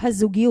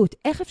הזוגיות.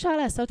 איך אפשר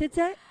לעשות את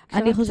זה?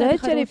 אני חושבת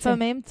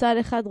שלפעמים צד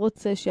אחד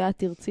רוצה שאת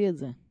תרצי את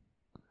זה.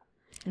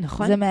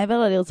 נכון. זה מעבר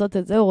ללרצות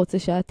את זה, הוא רוצה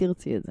שאת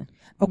תרצי את זה.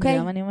 אוקיי,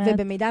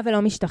 ובמידה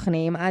ולא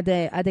משתכנעים,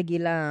 עד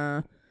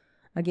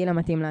הגיל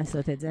המתאים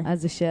לעשות את זה.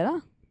 אז זו שאלה.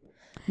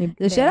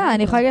 זו שאלה,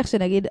 אני יכולה להגיד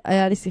שנגיד,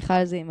 היה לי שיחה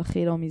על זה עם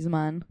אחי לא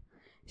מזמן,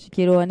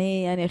 שכאילו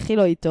אני הכי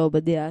לא איתו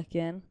בדיעה,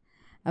 כן?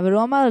 אבל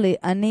הוא אמר לי,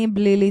 אני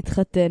בלי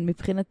להתחתן,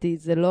 מבחינתי,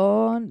 זה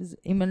לא,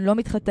 אם אני לא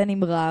מתחתן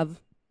עם רב,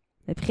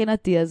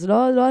 מבחינתי, אז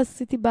לא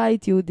עשיתי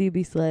בית יהודי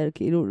בישראל,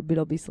 כאילו,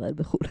 לא בישראל,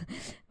 בחו"ל.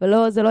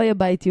 אבל זה לא יהיה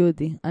בית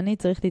יהודי. אני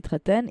צריך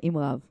להתחתן עם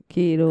רב,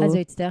 כאילו... אז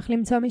הוא יצטרך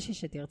למצוא מישהו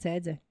שתרצה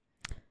את זה.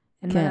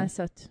 אין מה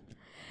לעשות.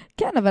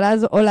 כן, אבל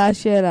אז עולה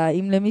השאלה,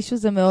 אם למישהו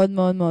זה מאוד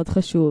מאוד מאוד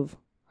חשוב,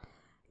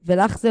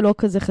 ולך זה לא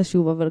כזה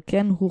חשוב, אבל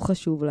כן הוא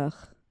חשוב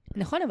לך.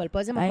 נכון, אבל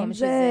פה זה מקום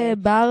שזה...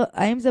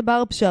 האם זה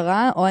בר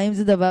פשרה, או האם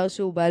זה דבר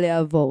שהוא בא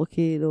לעבור,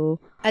 כאילו...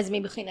 אז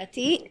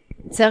מבחינתי,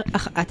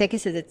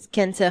 הטקס הזה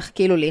כן צריך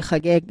כאילו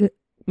להיחגג,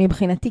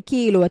 מבחינתי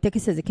כאילו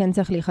הטקס הזה כן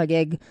צריך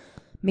להיחגג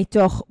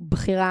מתוך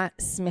בחירה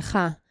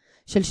שמחה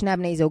של שני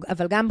בני זוג,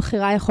 אבל גם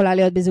בחירה יכולה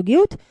להיות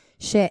בזוגיות,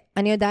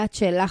 שאני יודעת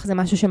שלך זה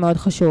משהו שמאוד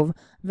חשוב,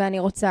 ואני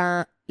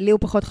רוצה, לי הוא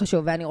פחות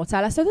חשוב, ואני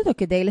רוצה לעשות אותו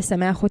כדי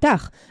לשמח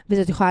אותך,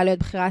 וזאת יכולה להיות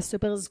בחירה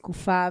סופר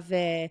זקופה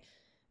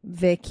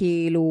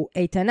וכאילו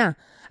איתנה.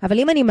 אבל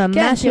אם אני ממש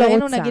לא רוצה... כן,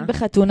 ראינו נגיד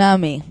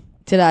בחתונמי,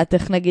 תדעת,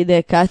 איך נגיד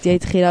קטיה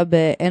התחילה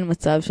באין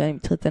מצב שאני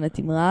מתחתנת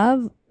עם רב,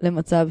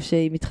 למצב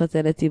שהיא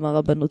מתחתנת עם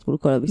הרבנות מול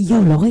כל הביסטר.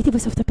 לא ראיתי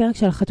בסוף את הפרק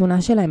של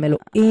החתונה שלהם,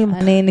 אלוהים.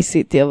 אני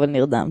ניסיתי, אבל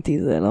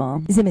נרדמתי, זה לא...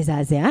 זה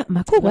מזעזע?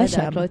 מה קורה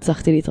שם? לא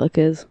הצלחתי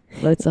להתרכז,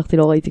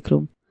 לא ראיתי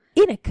כלום.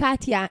 הנה,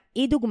 קטיה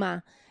היא דוגמה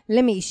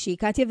למישהי,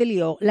 קטיה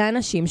וליאור,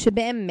 לאנשים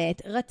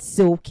שבאמת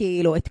רצו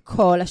כאילו את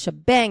כל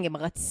השבנג, הם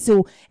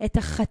רצו את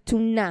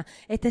החתונה,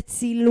 את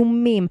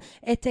הצילומים,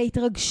 את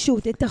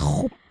ההתרגשות, את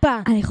החופה.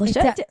 אני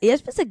חושבת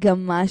שיש בזה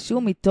גם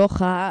משהו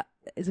מתוך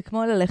זה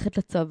כמו ללכת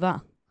לצבא.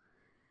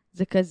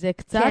 זה כזה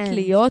קצת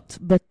להיות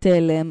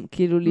בתלם,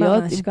 כאילו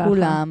להיות עם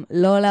כולם,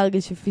 לא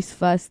להרגיש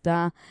שפספסת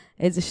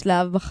איזה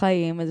שלב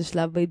בחיים, איזה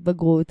שלב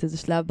בהתבגרות, איזה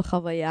שלב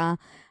בחוויה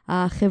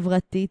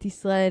החברתית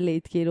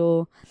ישראלית,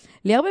 כאילו,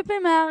 לי הרבה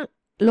פעמים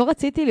לא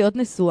רציתי להיות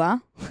נשואה,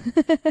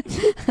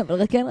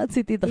 אבל כן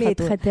רציתי את החתונה.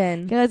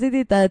 להתחתן. כן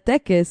רציתי את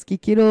הטקס, כי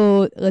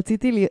כאילו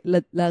רציתי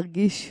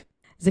להרגיש,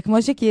 זה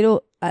כמו שכאילו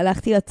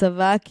הלכתי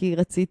לצבא, כי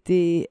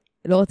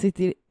לא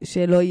רציתי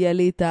שלא יהיה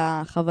לי את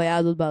החוויה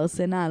הזאת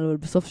בארסנל, אבל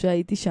בסוף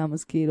שהייתי שם,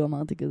 אז כאילו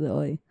אמרתי כזה,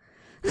 אוי.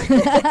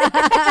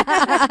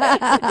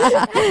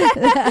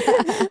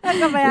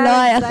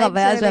 לא היה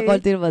חוויה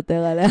שיכולתי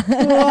לוותר עליה.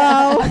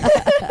 וואו.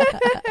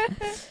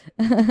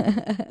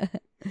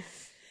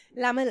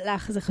 למה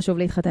לך זה חשוב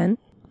להתחתן?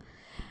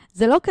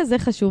 זה לא כזה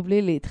חשוב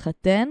לי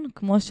להתחתן,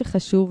 כמו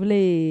שחשוב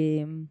לי,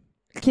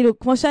 כאילו,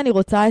 כמו שאני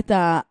רוצה את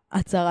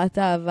הצהרת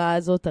האהבה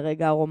הזאת,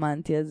 הרגע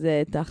הרומנטי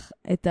הזה,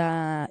 את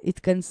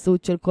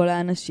ההתכנסות של כל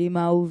האנשים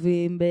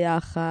האהובים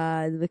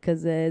ביחד,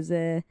 וכזה,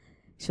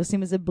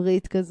 שעושים איזה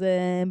ברית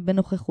כזה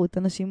בנוכחות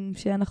אנשים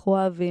שאנחנו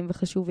אוהבים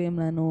וחשובים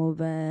לנו,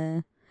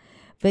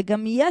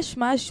 וגם יש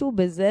משהו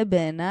בזה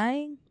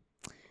בעיניי,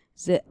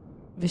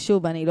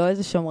 ושוב, אני לא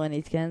איזה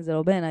שמרנית, כן? זה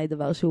לא בעיניי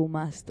דבר שהוא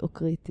must או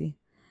קריטי.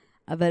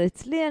 אבל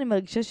אצלי אני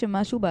מרגישה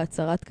שמשהו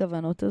בהצהרת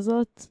כוונות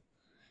הזאת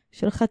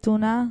של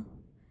חתונה,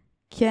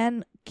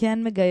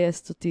 כן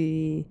מגייסת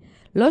אותי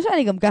לא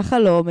שאני גם ככה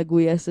לא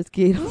מגויסת,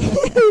 כאילו.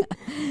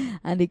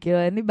 אני כאילו,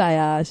 אין לי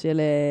בעיה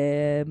של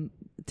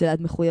תלת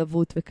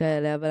מחויבות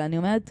וכאלה, אבל אני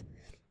אומרת,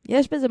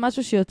 יש בזה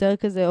משהו שיותר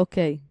כזה,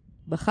 אוקיי,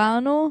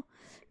 בחרנו,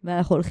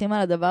 ואנחנו הולכים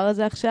על הדבר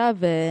הזה עכשיו,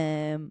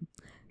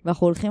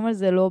 ואנחנו הולכים על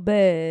זה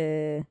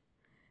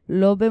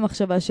לא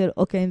במחשבה של,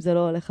 אוקיי, אם זה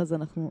לא הולך, אז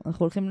אנחנו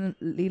הולכים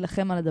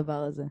להילחם על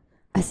הדבר הזה.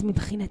 אז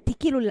מבחינתי,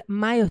 כאילו,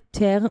 מה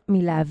יותר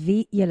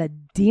מלהביא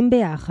ילדים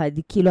ביחד?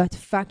 כאילו, את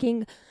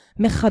פאקינג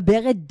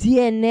מחברת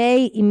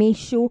DNA עם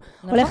מישהו,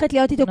 נכון, הולכת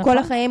להיות איתו נכון. כל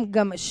החיים,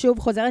 גם שוב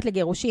חוזרת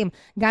לגירושים.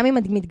 גם אם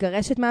את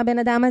מתגרשת מהבן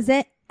אדם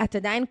הזה, את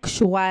עדיין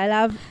קשורה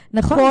אליו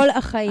נכון. כל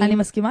החיים. אני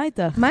מסכימה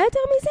איתך. מה יותר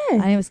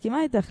מזה? אני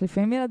מסכימה איתך,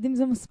 לפעמים ילדים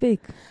זה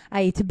מספיק.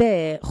 היית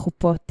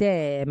בחופות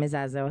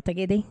מזעזעות,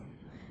 תגידי?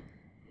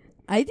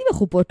 הייתי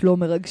בחופות לא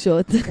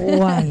מרגשות.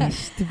 וואי,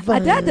 יש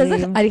דברים. את יודעת,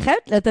 אני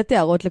חייבת לתת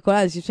הערות לכל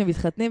האנשים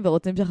שמתחתנים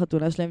ורוצים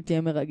שהחתונה שלהם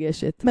תהיה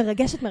מרגשת.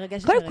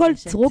 מרגשת. קודם כל,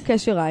 צרו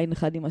קשר עין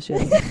אחד עם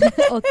השני.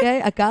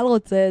 אוקיי? הקהל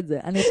רוצה את זה.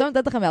 אני עכשיו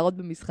נתת לכם הערות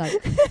במשחק.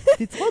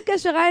 תצרו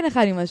קשר עין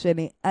אחד עם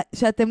השני.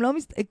 שאתם לא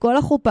כל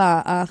החופה,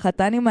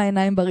 החתן עם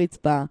העיניים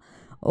ברצפה,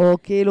 או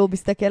כאילו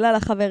מסתכל על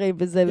החברים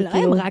וזה, לא,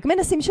 הם רק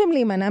מנסים שם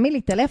להימנע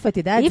מלהתעלף, את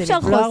יודעת, אי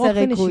אפשר חוסר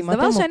ריכוז.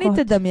 דבר שני,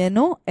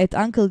 תדמיינו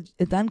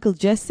את אנקל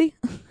ג'סי,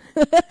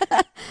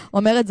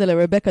 אומר את זה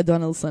לרבקה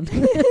דונלסון.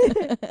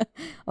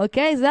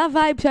 אוקיי? זה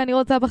הווייב שאני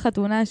רוצה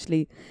בחתונה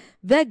שלי.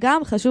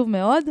 וגם חשוב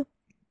מאוד,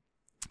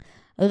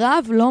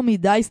 רב לא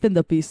מדי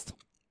סטנדאפיסט.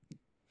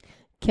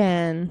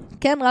 כן.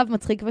 כן, רב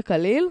מצחיק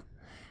וקליל,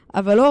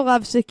 אבל לא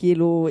רב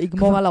שכאילו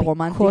יגמור על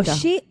הרומנטיקה.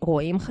 בקושי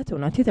רואים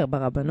חתונות יותר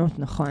ברבנות,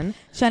 נכון?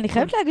 שאני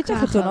חייבת להגיד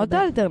שהחתונות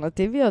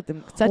האלטרנטיביות הן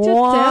קצת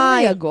יותר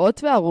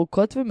מייגעות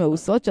וארוכות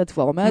ומאוסות, שאת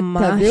כבר אומרת,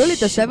 תביאו לי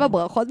את 7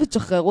 ברכות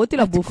ותשחררו אותי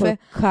לבופה. את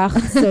כל כך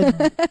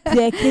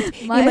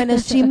צודקת, עם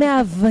אנשים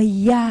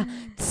מהוויה,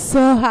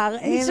 צוהר,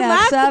 נשמע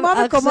כמו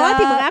מקומות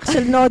עם ריח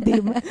של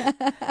נודים.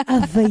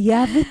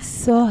 הוויה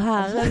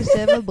וצוהר. עכשיו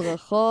 7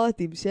 ברכות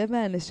עם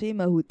 7 אנשים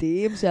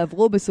מהותיים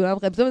שעברו בסולם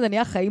חיים. זאת אומרת, זה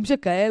נהיה חיים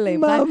שכאלה.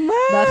 ממש.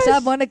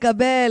 ועכשיו בוא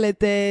נקבל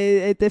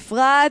את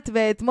אפרת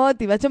ואת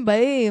מוטי, ועד שהם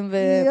באים.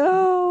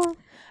 יואו.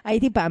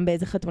 הייתי פעם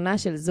באיזה חתונה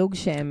של זוג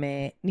שהם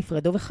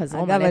נפרדו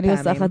וחזרו מלא פעמים. אגב, אני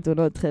עושה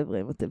חתונות, חבר'ה,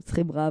 אם אתם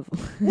צריכים רב.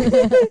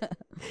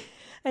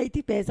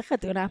 הייתי באיזה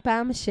חתונה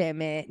פעם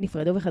שהם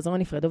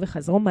נפרדו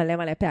וחזרו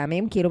מלא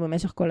פעמים, כאילו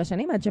במשך כל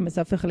השנים, עד שהם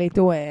בסוף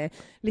החליטו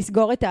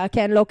לסגור את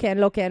הכן, לא, כן,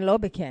 לא, כן, לא,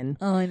 בכן.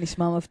 אוי,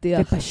 נשמע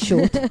מבטיח.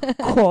 ופשוט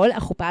כל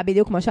החופה,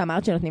 בדיוק כמו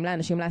שאמרת, שנותנים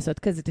לאנשים לעשות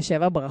כזה את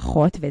 7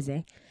 ברכות וזה,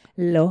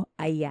 לא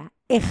היה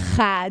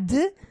אחד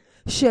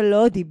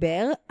שלא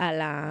דיבר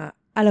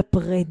על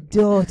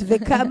הפרדות,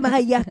 וכמה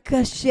היה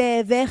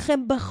קשה, ואיך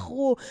הם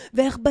בחרו,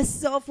 ואיך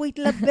בסוף הוא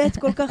התלבט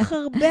כל כך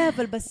הרבה,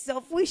 אבל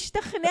בסוף הוא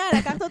השתכנע,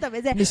 לקחת אותם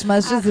וזה.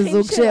 נשמע שזה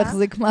זוג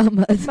שיחזיק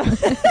מעמד.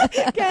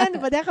 כן,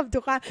 בדרך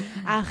הפתוחה.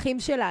 האחים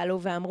שלה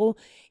עלו ואמרו,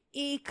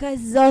 היא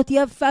כזאת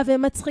יפה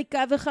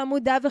ומצחיקה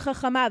וחמודה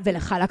וחכמה,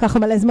 ולך לקח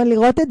מלא זמן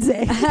לראות את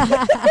זה.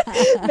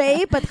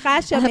 והיא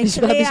פתחה שם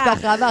הקריאה.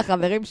 המשפחה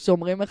והחברים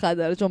שומרים אחד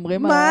על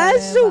שומרים על...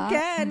 משהו,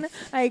 כן.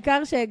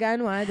 העיקר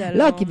שהגענו עד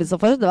הלא. לא, כי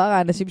בסופו של דבר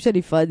האנשים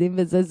שנפרדים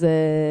וזה, זה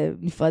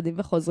נפרדים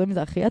וחוזרים,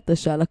 זה הכי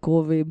התשה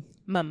לקרובים.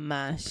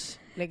 ממש.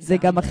 זה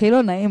גם הכי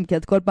לא נעים, כי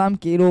את כל פעם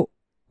כאילו...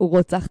 הוא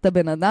רוצח את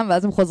הבן אדם,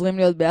 ואז הם חוזרים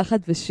להיות ביחד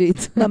ושיט.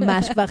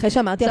 ממש, ואחרי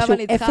שאמרתי לך שהוא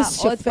אפס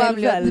שפל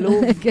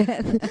ועלוב.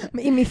 כן.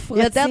 עם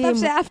מפרצים. יותר טוב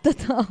שאהבת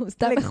אותו, הוא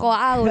סתם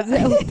מכוער,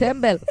 הוא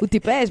טמבל, הוא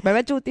טיפש,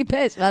 באמת שהוא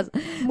טיפש, ואז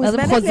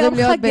הם חוזרים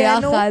להיות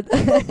ביחד.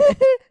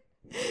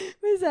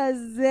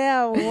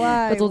 מזעזע,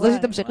 וואי. את רוצה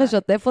שתמשיך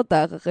לשתף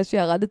אותך, אחרי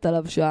שירדת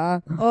עליו שעה.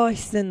 אוי,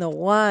 זה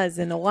נורא,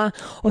 זה נורא.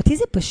 אותי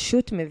זה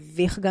פשוט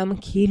מביך גם,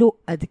 כאילו,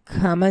 עד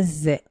כמה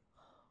זה...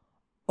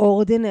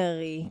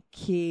 אורדינרי,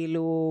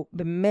 כאילו,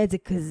 באמת, זה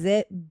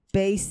כזה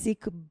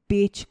בייסיק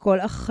ביץ', כל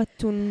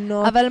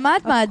החתונות. אבל מה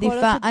את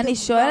מעדיפה? אני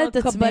שואלת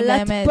את עצמי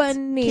באמת. קבלת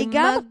פנים,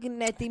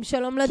 מגנטים,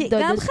 שלום לדודש. כי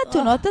גם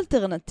חתונות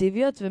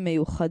אלטרנטיביות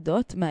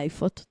ומיוחדות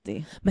מעיפות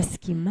אותי.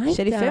 מסכימה איתה.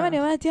 שלפעמים אני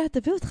אומרת,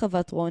 תביאו את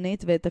חוות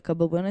רונית ואת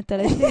הקבובונת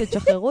עלי שלי,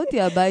 ותשחררו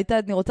אותי הביתה,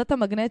 אני רוצה את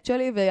המגנט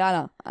שלי,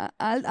 ויאללה.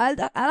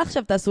 אל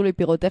עכשיו תעשו לי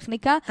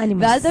פירוטכניקה,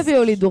 ואל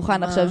תביאו לי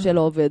דוכן עכשיו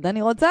שלא עובד.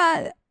 אני רוצה...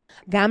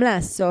 גם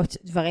לעשות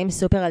דברים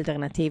סופר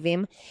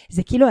אלטרנטיביים,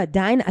 זה כאילו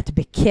עדיין את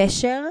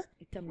בקשר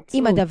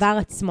עם הדבר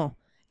עצמו.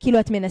 כאילו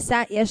את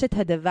מנסה, יש את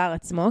הדבר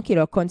עצמו,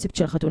 כאילו הקונספט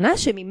של חתונה,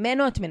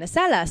 שממנו את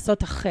מנסה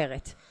לעשות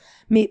אחרת.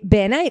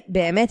 בעיניי,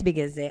 באמת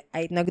בגלל זה,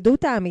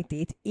 ההתנגדות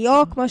האמיתית, היא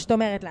או כמו שאת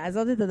אומרת,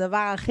 לעשות את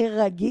הדבר הכי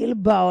רגיל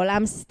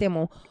בעולם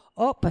סתמו,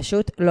 או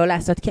פשוט לא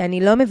לעשות, כי אני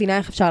לא מבינה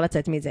איך אפשר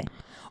לצאת מזה.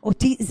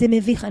 אותי זה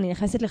מביך, אני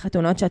נכנסת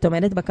לחתונות שאת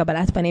עומדת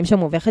בקבלת פנים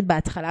שמובכת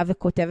בהתחלה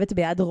וכותבת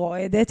ביד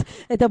רועדת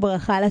את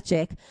הברכה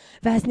לצ'ק,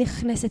 ואז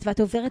נכנסת ואת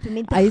עוברת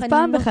במין תחנות כאלה. היית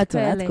פעם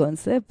בחתונת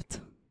קונספט?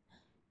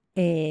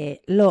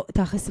 לא,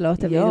 תכלס לא,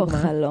 תביא דוגמה.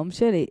 חלום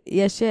שלי.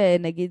 יש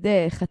נגיד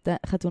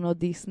חתונות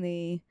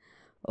דיסני,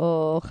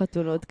 או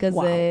חתונות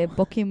כזה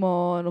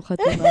פוקימון, או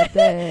חתונות...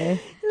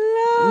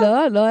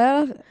 לא. לא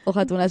היה לך? או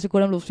חתונה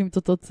שכולם לובשים את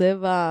אותו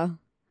צבע...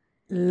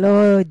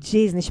 לא,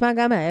 ג'יז, נשמע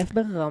גם מעייף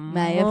ברמות.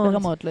 מעייף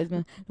ברמות, לא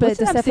יודעת.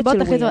 בתוספת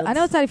של ווירדס.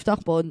 אני רוצה לפתוח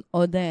פה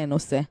עוד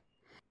נושא.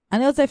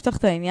 אני רוצה לפתוח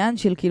את העניין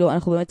של כאילו,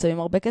 אנחנו באמת שמים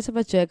הרבה כסף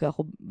בצ'ק,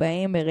 אנחנו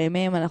באים,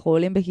 מרימים, אנחנו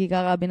עולים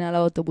בכיכר רבין על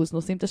האוטובוס,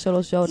 נוסעים את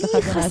 3 שעות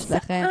לחתונה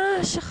שלכם.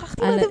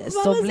 שכחתי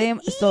מהדבר הזה,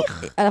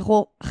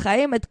 אנחנו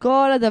חיים את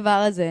כל הדבר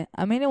הזה.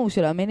 המינימום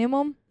של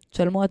המינימום,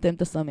 תשלמו אתם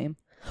את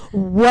הסמים.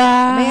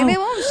 וואו.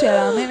 מינימום של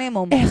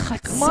המינימום. איך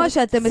את כמו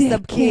שאתם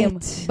מספקים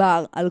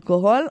בר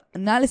אלכוהול,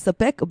 נא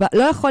לספק,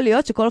 לא יכול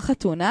להיות שכל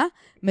חתונה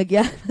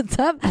מגיעה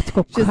למצב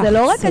שזה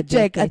לא רק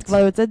הצ'ק, את כבר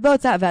יוצאת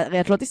בהוצאה,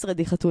 והרי את לא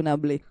תשרדי חתונה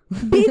בלי.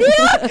 בדיוק!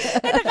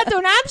 את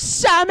החתונה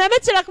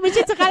המשעממת שלך,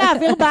 מישהי צריכה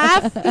להעביר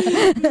באף.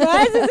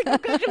 מה זה כל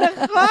כך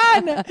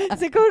נכון!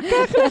 זה כל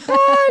כך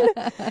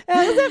נכון!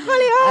 איך זה יכול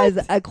להיות?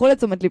 אז קחו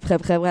לתשומת לבכם,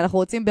 חבר'ה, אנחנו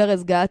רוצים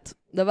ברז גת.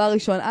 דבר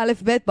ראשון, א'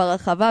 ב'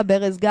 ברחבה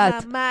ברז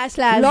גת. ממש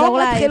לעזור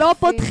לעייפים. לא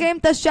פותחים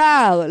את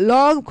השער,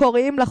 לא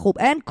קוראים לחוב.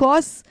 אין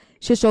כוס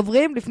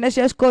ששוברים לפני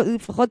שיש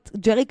לפחות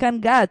ג'ריקן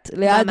גת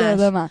ליד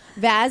הבמה.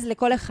 ואז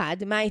לכל אחד,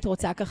 מה היית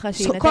רוצה ככה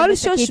שינתן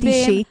בשקית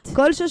אישית?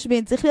 כל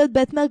שושבין צריך להיות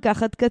בית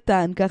מרקחת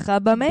קטן, ככה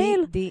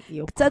במייל.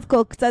 בדיוק. קצת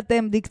קוק, קצת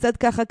MD, קצת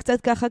ככה,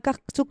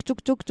 צ'וק, צ'וק,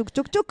 צ'וק, צ'וק,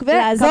 צ'וק, צ'וק.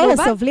 לעזור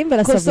לסובלים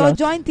ולסובלות. כוסות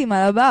ג'וינטים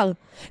על הבר.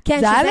 כן,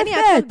 זה א'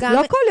 ב',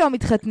 לא כל יום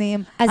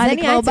מתחתנים.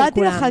 אני כבר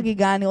באתי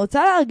לחגיגה, אני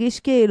רוצה להרגיש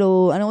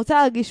כאילו, אני רוצה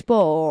להרגיש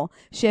פה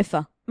שפע.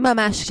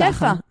 ממש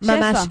ככה,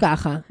 ממש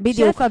ככה,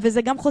 בדיוק. שפע,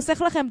 וזה גם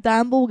חוסך לכם את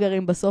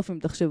ההמבורגרים בסוף, אם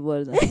תחשבו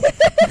על זה.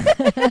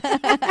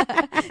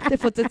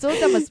 תפוצצו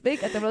אותם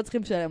מספיק, אתם לא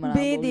צריכים לשלם על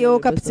ההמבורגרים.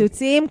 בדיוק,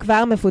 הפצוצים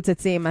כבר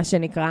מפוצצים, מה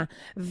שנקרא.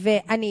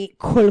 ואני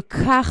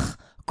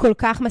כל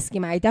כך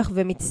מסכימה איתך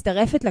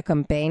ומצטרפת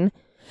לקמפיין,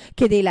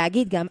 כדי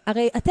להגיד גם,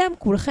 הרי אתם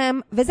כולכם,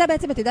 וזה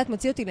בעצם, את יודעת,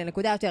 מוציא אותי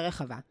לנקודה יותר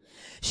רחבה.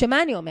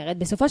 שמה אני אומרת?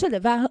 בסופו של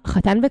דבר,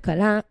 חתן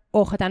וכלה,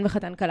 או חתן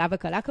וחתן, כלה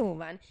וכלה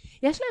כמובן,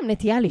 יש להם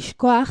נטייה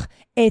לשכוח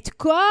את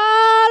כל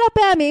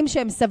הפעמים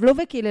שהם סבלו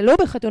וקיללו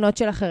בחתונות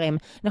של אחרים.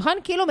 נכון?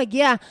 כאילו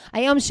מגיע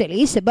היום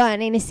שלי, שבו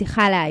אני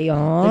נסיכה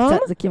להיום.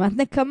 זה כמעט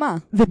נקמה.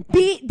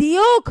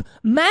 ובדיוק,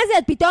 מה זה?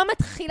 את פתאום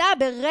מתחילה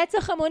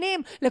ברצח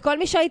המונים לכל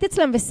מי שהיית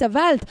אצלם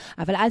וסבלת.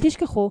 אבל אל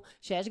תשכחו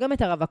שיש גם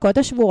את הרווקות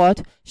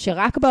השבורות,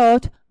 שרק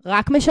באות,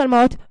 רק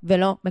משלמות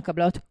ולא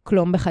מקבלות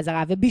כלום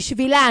בחזרה.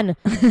 ובשבילן,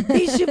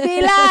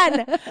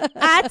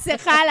 את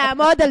צריכה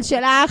לעמוד על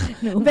שלך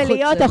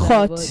ולהיות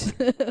אחות.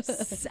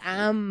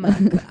 סם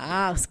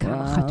גארס,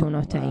 כמה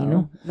חתונות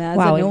היינו. מאז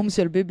הנאום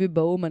של ביבי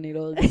באום, אני לא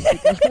הרגישתי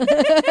ככה.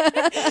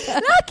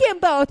 לא, כי הן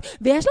באות.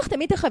 ויש לך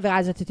תמיד את החברה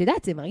הזאת, את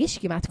יודעת, זה מרגיש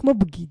כמעט כמו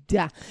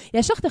בגידה.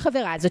 יש לך את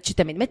החברה הזאת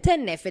שתמיד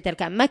מטנפת על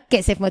כמה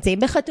כסף מוצאים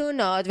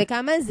בחתונות,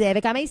 וכמה זה,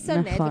 וכמה היא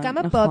שונאת,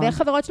 וכמה פה, ואיך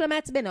חברות שלה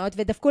מעצבנות,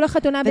 ודפקו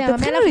לחתונה בים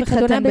המלח,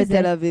 וחתונה בזה.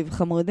 בתל אביב,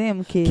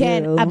 חמודים, כאילו.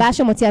 כן, הבא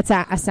שמוציא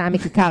הסעה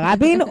מכיכר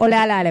רבין,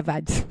 עולה עליה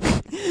לבד.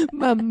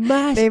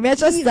 ממש. ואם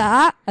יש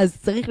הסעה, אז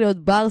צריך להיות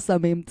בר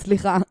סמים.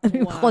 סליחה,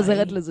 אני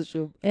חוזרת לזה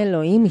שוב.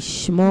 אלוהים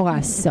ישמור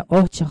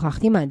ההסעות,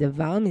 שכחתי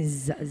מהדבר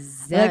המזעזע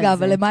הזה. רגע,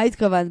 אבל למה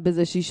התכוונת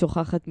בזה שהיא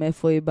שוכחת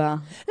מאיפה היא באה?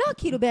 לא,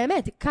 כאילו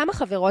באמת, כמה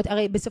חברות,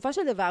 הרי בסופו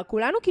של דבר,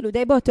 כולנו כאילו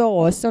די באותו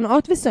ראש,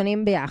 שונאות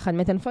ושונאים ביחד,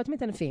 מטנפות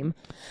מטנפים,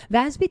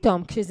 ואז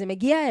פתאום, כשזה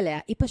מגיע אליה,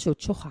 היא פשוט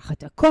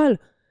שוכחת הכל.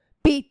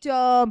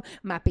 פתאום,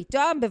 מה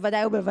פתאום?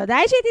 בוודאי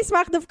ובוודאי שהיא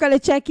תשמח דווקא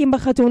לצ'קים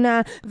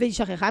בחתונה, והיא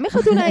שכחה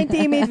מחתונה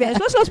אינטימית,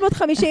 ויש לה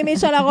 350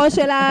 איש על הראש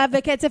שלה,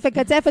 וקצף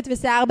וקצפת,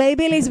 ושיער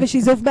בייביליס,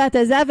 ושיזוף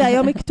בהתזה,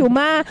 והיום היא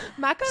כתומה.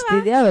 מה קרה?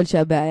 שתדעי, אבל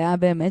שהבעיה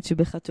באמת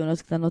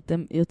שבחתונות קטנות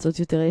הן יוצאות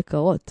יותר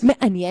יקרות.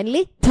 מעניין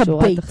לי את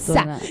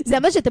הביצה. זה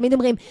מה שתמיד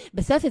אומרים,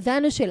 בסוף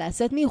הבנו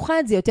שלעשות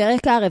מיוחד זה יותר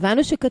יקר,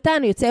 הבנו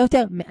שקטן יוצא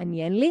יותר.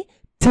 מעניין לי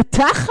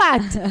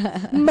תתחת.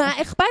 מה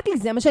אכפת לי?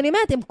 זה מה שאני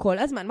אומרת, הם כל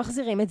הזמן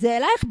מחזירים את זה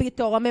אלייך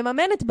בתור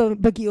המממנת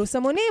בגיוס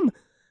המונים.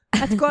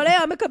 את כל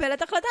היום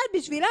מקבלת החלטת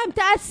בשבילם,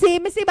 תעשי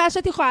מסיבה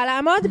שאת יכולה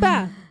לעמוד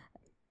בה.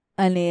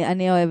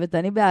 אני אוהבת,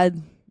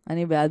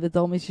 אני בעד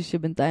בתור מישהי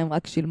שבינתיים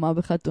רק שילמה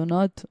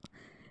בחתונות.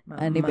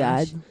 אני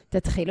בעד.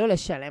 תתחילו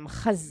לשלם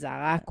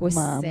חזרה,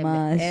 כוסם.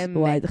 ממש,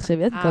 וואי,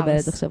 תחשבי, את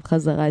מקבלת עכשיו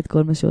חזרה את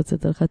כל מה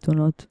שהוצאת על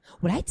חתונות.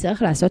 אולי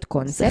צריך לעשות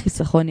קונספט. זה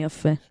חיסכון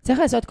יפה. צריך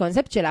לעשות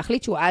קונספט של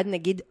להחליט שהוא עד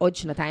נגיד עוד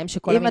שנתיים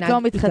שכל המנהג ייגמר.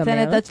 אם את לא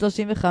מתחתנת עד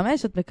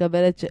 35, את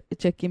מקבלת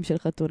צ'קים של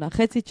חתונה.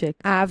 חצי צ'ק.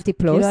 אהבתי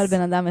פלוס. כאילו על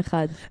בן אדם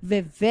אחד.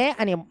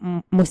 ואני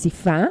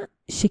מוסיפה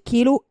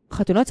שכאילו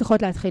חתונות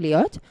צריכות להתחיל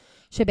להיות,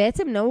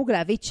 שבעצם נהוג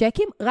להביא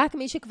צ'קים רק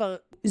מי שכבר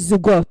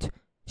זוגות.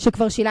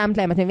 שכבר שילמת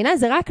להם, את מבינה?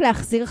 זה רק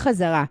להחזיר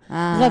חזרה.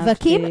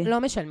 רווקים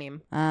לא משלמים.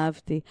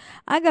 אהבתי.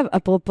 אגב,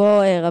 אפרופו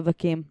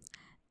רווקים,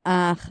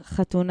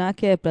 החתונה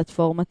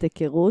כפלטפורמת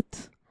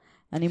היכרות,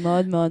 אני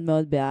מאוד מאוד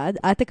מאוד בעד.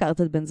 את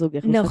הכרת את בן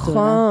זוגך בחתונה.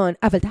 נכון,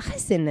 אבל תכף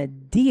זה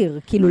נדיר.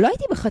 כאילו לא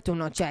הייתי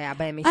בחתונות שהיה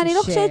בהם מישהו אני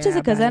לא חושבת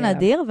שזה כזה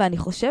נדיר, ואני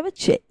חושבת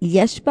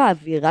שיש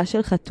באווירה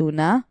של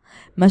חתונה,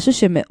 משהו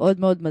שמאוד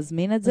מאוד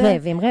מזמין את זה.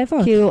 רעבים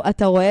רעבות. כאילו,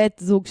 אתה רואה את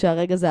זוג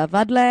שהרגע זה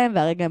עבד להם,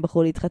 והרגע הם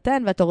בחרו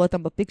להתחתן, ואתה רואה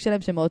אותם בפיק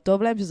שלהם שמאוד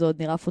טוב להם, שזה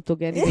עוד נראה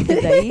פוטוגני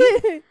וכדאי.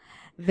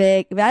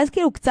 ואז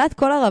כאילו קצת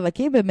כל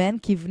הרווקים במעין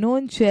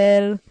כיוונון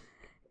של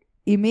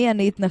עם מי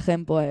אני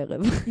אתנחם פה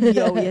הערב.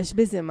 יואו, יש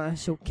בזה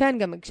משהו. כן,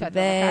 גם כשאת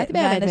רווקת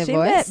באמת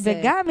מבואסת.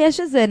 וגם יש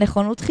איזו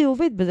נכונות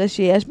חיובית בזה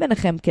שיש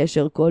ביניכם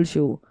קשר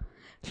כלשהו.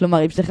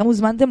 כלומר, אם שניכם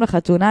הוזמנתם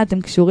לחתונה,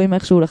 אתם קשורים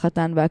איכשהו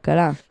לחתן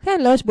והקלה.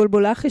 כן, לא, יש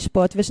בולבולך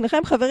ישפוט, ושניכם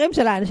חברים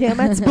של האנשים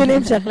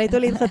המצפונים שהחליטו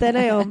להתחתן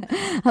היום.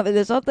 אבל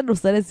ישר אתה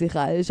נושא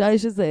לשיחה, ישר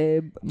יש איזה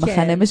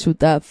מחנה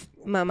משותף.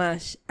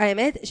 ממש.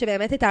 האמת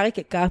שבאמת את אריק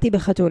הכרתי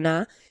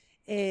בחתונה,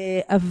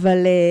 אבל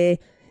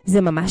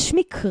זה ממש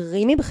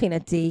מקרי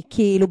מבחינתי,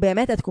 כאילו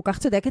באמת את כל כך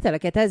צודקת על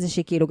הקטע הזה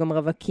שכאילו גם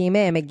רווקים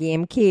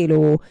מגיעים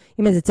כאילו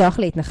עם איזה צורך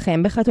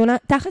להתנחם בחתונה,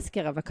 תכלס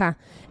כרווקה.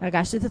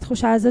 הרגשת את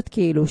התחושה הזאת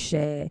כאילו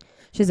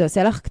שזה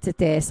עושה לך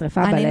קצת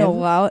שריפה בלב? אני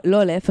נורא,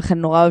 לא, להפך, אני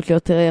נורא אוהבת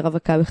להיות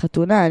רווקה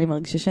בחתונה, אני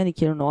מרגישה שאני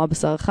כאילו נורא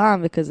בשר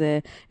חם, וכזה,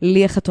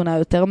 לי החתונה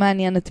יותר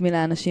מעניינת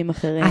מלאנשים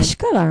אחרים.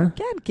 אשכרה.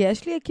 כן, כי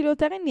יש לי כאילו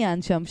יותר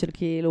עניין שם של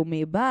כאילו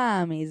מי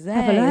בא, מי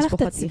זה, אבל לא היה לך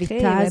את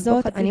הצביטה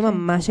הזאת, אני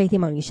ממש הייתי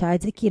מרגישה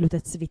את זה, כאילו את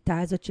הצביטה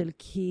הזאת של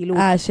כאילו...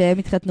 שהם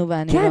התחתנו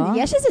ואני לא? כן,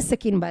 יש איזה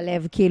סכין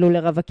בלב כאילו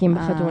לרווקים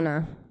בחתונה.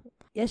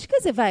 יש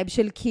כזה וייב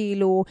של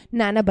כאילו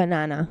ננה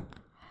בננה.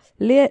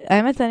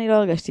 האמת, אני לא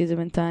הרגשתי את זה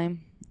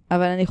בינתיים.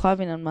 אבל אני יכולה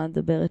להבין על מה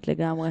מדברת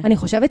לגמרי. אני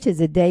חושבת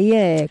שזה די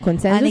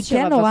קונצנזוס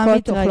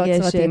שרווקות אוכלות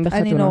סרטים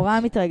בחתונות. אני נורא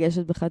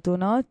מתרגשת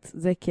בחתונות,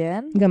 זה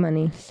כן. גם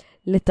אני.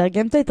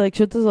 לתרגם את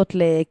ההתרגשות הזאת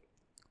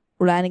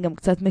אולי אני גם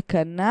קצת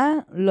מקנה,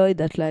 לא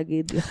יודעת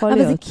להגיד, יכול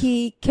להיות. אבל זה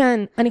כי, כן,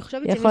 אני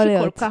חושבת שמי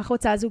שכל כך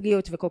רוצה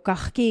זוגיות וכל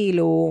כך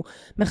כאילו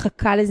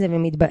מחכה לזה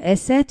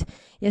ומתבאסת,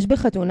 יש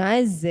בחתונה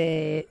איזה...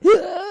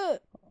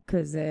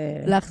 כזה...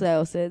 לך זה היה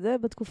עושה את זה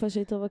בתקופה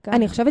שהיית רווקה?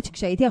 אני חושבת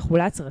שכשהייתי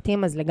אכולת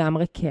סרטים, אז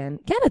לגמרי כן.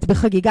 כן, את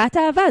בחגיגת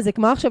אהבה, זה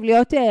כמו עכשיו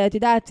להיות, את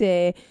יודעת...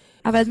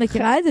 אבל את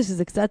מכירה את זה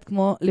שזה קצת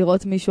כמו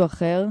לראות מישהו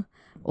אחר,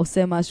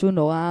 עושה משהו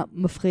נורא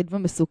מפחיד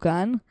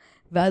ומסוכן,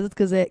 ואז את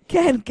כזה,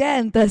 כן,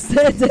 כן,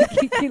 תעשה את זה,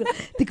 כאילו,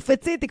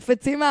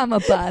 תקפצי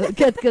מהמפל,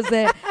 כי את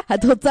כזה,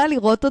 את רוצה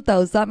לראות אותה,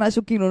 עושה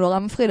משהו כאילו נורא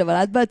מפחיד, אבל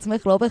את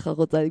בעצמך לא בהכרח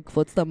רוצה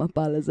לקפוץ את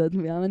המפל הזה, את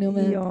מביאה מה אני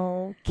אומרת?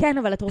 כן,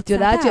 אבל את רוצה את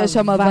יודעת שיש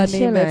שם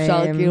אבנים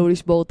ואפשר כאילו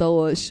לשבור את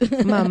הראש.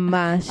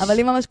 ממש. אבל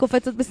אם ממש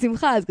קופצת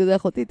בשמחה, אז כזה,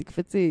 אחותי,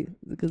 תקפצי.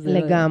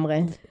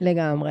 לגמרי,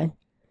 לגמרי.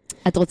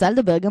 את רוצה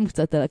לדבר גם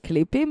קצת על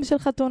הקליפים של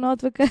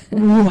חתונות וכאלה?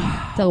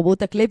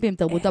 תרבות הקליפים,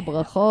 תרבות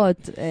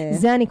הברכות.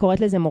 זה אני קוראת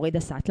לזה מוריד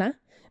הסטלה.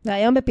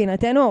 והיום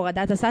בפינתנו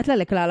הורדת הסטלה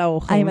לכלל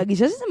האורחים. אני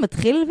מרגישה שזה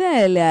מתחיל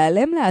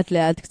להיעלם לאט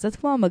לאט, קצת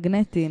כמו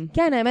המגנטים.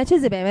 כן, האמת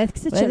שזה באמת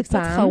קצת של פעם. זה קצת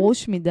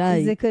חרוש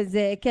מדי. זה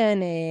כזה, כן,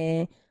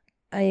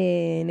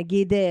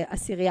 נגיד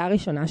עשירייה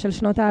ראשונה של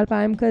שנות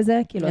ה-2000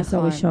 כזה, כאילו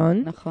עשור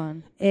ראשון. נכון.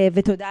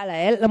 ותודה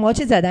לאל, למרות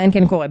שזה עדיין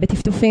כן קורה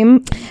בטפטופים.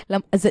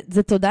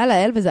 זה תודה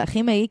לאל, וזה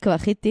הכי מעיק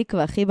והכי תיק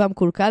והכי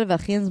במקולקל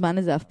והכי אין זמן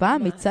לזה אף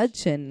פעם. מצד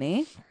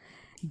שני,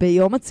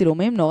 ביום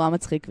הצילומים נורא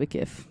מצחיק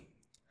וכיף.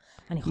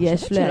 אני חושבת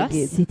שלא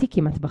עשיתי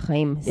כמעט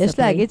בחיים. יש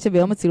להגיד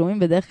שביום הצילומים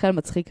בדרך כלל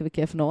מצחיק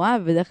וכיף נורא,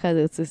 ובדרך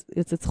כלל זה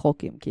יוצא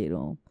צחוקים,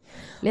 כאילו.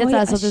 לי יצא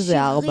לעשות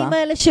איזה 4. השירים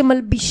האלה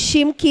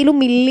שמלבישים כאילו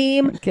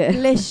מילים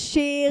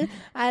לשיר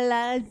על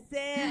הזה,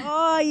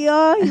 אוי,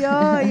 אוי,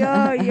 אוי,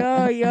 אוי,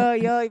 אוי,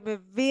 אוי, אוי,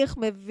 מביך,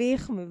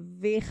 מביך,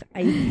 מביך,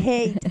 I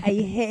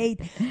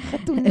hate,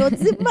 חתונות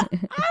זה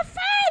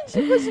מאפן,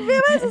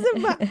 שחושבים על זה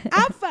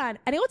מאפן.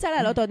 אני רוצה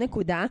להעלות עוד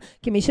נקודה,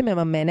 כמי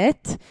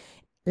שמממנת,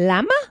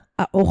 למה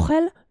האוכל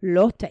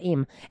לא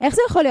טעים? איך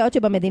זה יכול להיות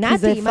שבמדינה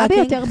הטעימה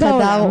ביותר בעולם? כי זה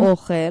פאקינג חדר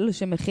אוכל,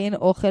 שמכין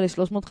אוכל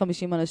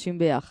ל-350 אנשים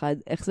ביחד.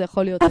 איך זה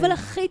יכול להיות? אבל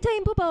הכי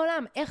טעים פה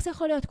בעולם. איך זה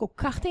יכול להיות כל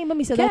כך טעים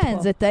במסעדות פה? כן,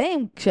 זה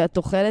טעים כשאת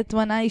אוכלת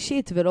מנה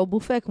אישית ולא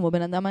בופה כמו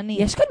בן אדם עני.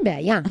 יש כאן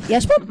בעיה.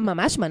 יש פה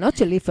ממש מנות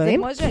של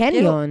לפעמים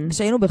קניון.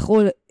 כשהיינו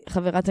בחול,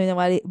 חברה תמיד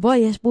אמרה לי, בואי,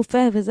 יש בופה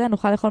וזה,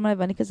 נוכל לאכול מלא,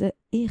 ואני כזה,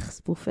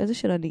 איכס, בופה זה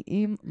של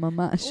עניים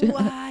ממש.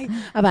 וואי.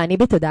 אבל אני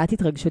בתודעת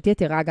התרגשות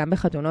יתרה, גם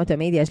בחתונות,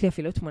 תמיד יש לי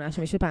אפילו תמונה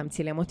שמישהו פעם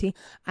צילם אותי,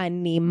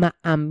 אני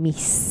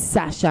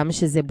מאמיסה שם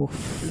שזה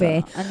בופה.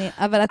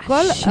 אבל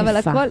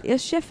הכל,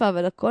 יש שפע,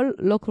 אבל הכל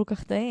לא כל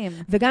כך טעים.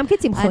 וגם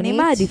כצמחונית. אני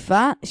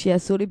מעדיפה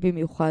שיעשו לי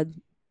במיוחד,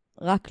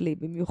 רק לי,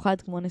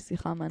 במיוחד כמו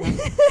נסיכה מנה.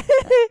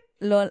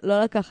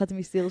 לא לקחת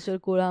מסיר של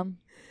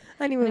כולם.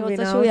 אני מבינה אותך. אני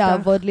רוצה שהוא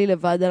יעבוד לי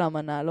לבד על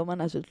המנה, לא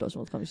מנה של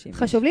 350.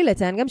 חשוב לי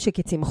לציין גם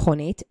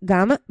שכצמחונית,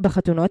 גם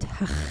בחתונות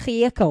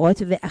הכי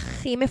יקרות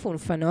והכי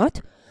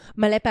מפונפנות,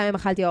 מלא פעמים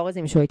אכלתי אורז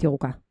עם שועית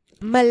ירוקה.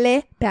 מלא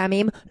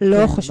פעמים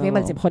לא חושבים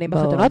על צמחונים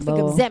בחתונות,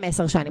 וגם זה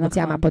מסר שאני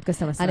מוציאה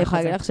מהפודקאסט המסך הזה. אני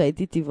יכולה להגיד לך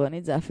שהייתי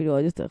טבעונית, זה אפילו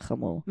עוד יותר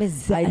חמור.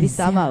 מזעזע. הייתי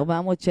שמה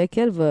 400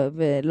 שקל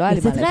ולא היה לי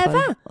מה לאכול. יוצאת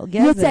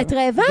רעבה. יוצאת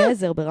רעבה?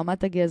 גזר,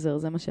 ברמת הגזר,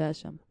 זה מה שהיה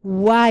שם.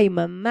 וואי,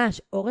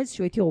 ממש. אורז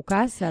שועית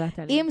ירוקה, סלט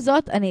עלי. עם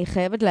זאת, אני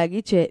חייבת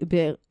להגיד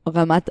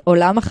שברמת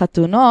עולם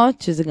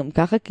החתונות, שזה גם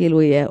ככה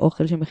כאילו יהיה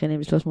אוכל שמכינים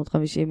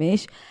ל-350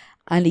 איש,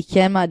 אני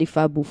כן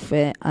מעדיפה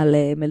בופה על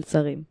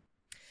מלצרים.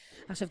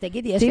 עכשיו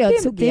תגידי, יש לי עוד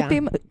סוגיה.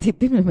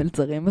 טיפים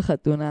למלצרים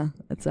בחתונה.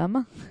 את שמה?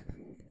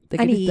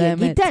 אני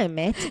אגיד את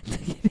האמת.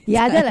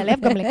 יד על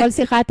הלב, גם לכל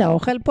שיחת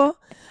האוכל פה,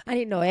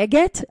 אני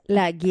נוהגת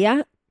להגיע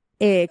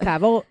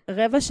כעבור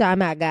רבע שעה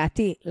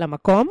מהגעתי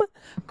למקום,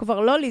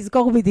 כבר לא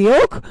לזכור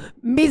בדיוק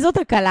מי זאת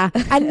הקלה.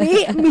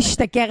 אני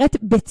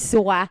משתכרת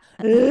בצורה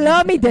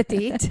לא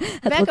מידתית,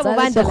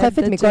 וכמובן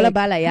דוחפת מכל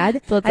הבא ליד.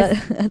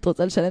 את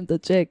רוצה לשלם את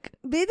הצ'ק.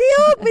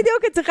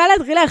 בדיוק, את צריכה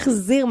להתחיל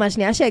להחזיר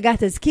מהשנייה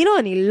שהגעת, אז כאילו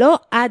אני לא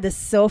עד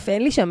הסוף,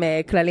 אין לי שם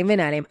כללים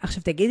ונהלים.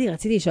 עכשיו תגידי,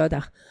 רציתי לשאול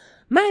אותך,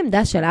 מה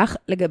העמדה שלך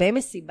לגבי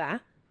מסיבה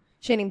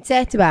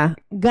שנמצאת בה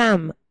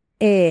גם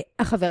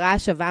החברה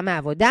השווה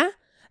מהעבודה,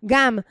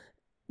 גם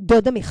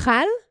דודה מיכל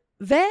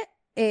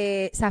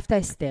וסבתא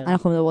אסתר.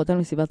 אנחנו מדברות על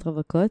מסיבת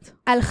רווקות?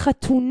 על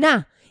חתונה.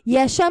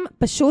 יש שם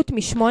פשוט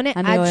מ8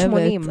 עד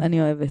 80.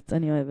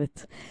 אני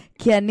אוהבת.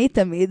 כי אני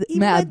תמיד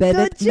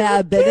מאבדת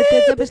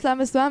את זה בשלב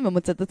מסוים,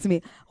 ומוצאת עצמי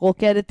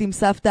רוקדת עם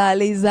סבתא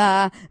עליזה,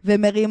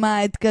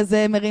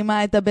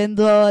 ומרימה את הבן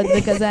דוד,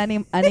 וכזה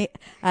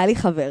היה לי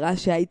חברה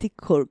שהייתי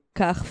כל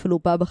כך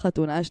פלופה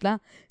בחתונה שלה,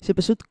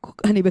 שפשוט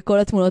אני בכל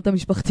התמונות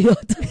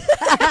המשפחתיות.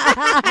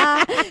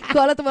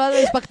 כל התמונות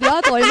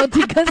המשפחתיות רואים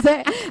אותי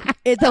כזה,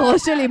 את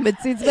הראש שלי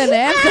מציץ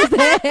ביניהם,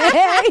 כזה,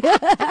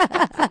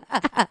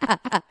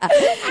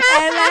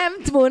 אין להם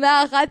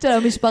תמונה אחת של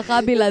המשפחה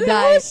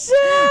בלעדיי.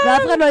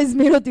 ואף אחד לא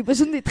הזמין אותי,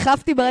 פשוט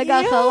נדחפתי ברגע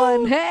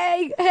האחרון.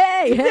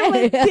 היי. זה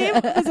מתאים,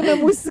 וזה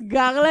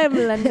ממוסגר להם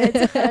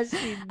לנצח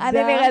השידה.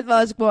 אני נראית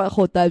ממש כמו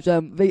אחותה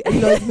שם, והיא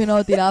לא הזמינה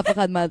אותי לאף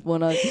אחד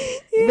מהתמונות.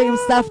 ועם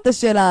סבתא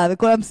שלה,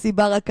 וכל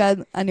המסיבה רקד,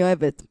 אני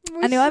אוהבת.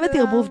 אני אוהבת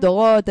ערבוב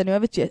דורות, אני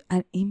אוהבת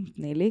אם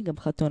תני לי גם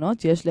חתונות,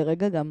 שיש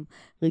לרגע גם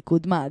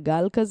ריקוד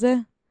מעגל כזה.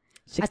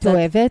 את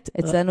אוהבת?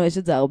 אצלנו יש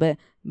את זה הרבה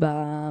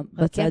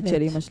בצד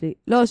של אמא שלי.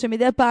 לא,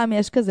 שמדי פעם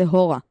יש כזה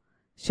הורה.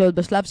 שעוד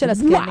בשלב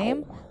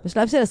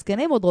של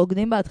הזקנים עוד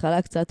רוקדים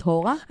בהתחלה קצת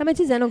הורה. האמת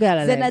שזה נוגע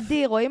ללב. זה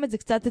נדיר, רואים את זה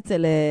קצת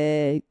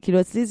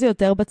כאילו אצלי זה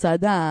יותר בצד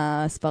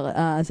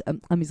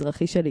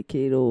המזרחי שלי,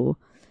 כאילו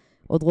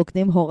עוד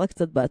רוקדים הורה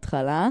קצת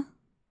בהתחלה.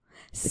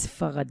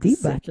 ספרדי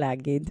באת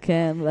להגיד.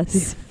 כן, באתי.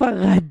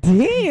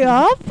 ספרדי,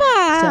 הופה!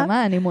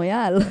 שמה, אני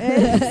מויאל.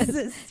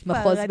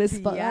 מחוז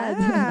בספרד,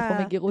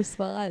 אנחנו מגירוש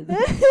ספרד.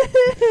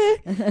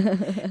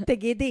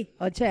 תגידי,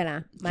 עוד שאלה.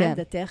 מה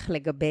עמדתך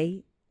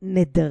לגבי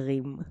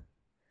נדרים?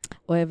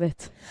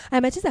 אוהבת.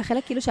 האמת שזה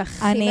החלק כאילו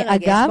שהכי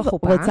מרגש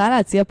בחופה. אני אגב רוצה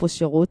להציע פה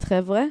שירות,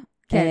 חבר'ה.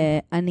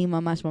 אני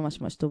ממש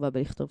טובה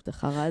בלכתוב את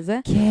החרה הזה.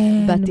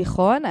 כן.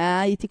 בתיכון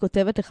הייתי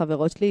כותבת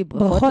לחברות שלי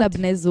ברכות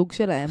לבני זוג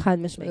שלהם. חד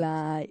משמעית.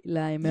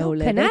 לימי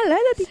הולדת. כנ"ל, לא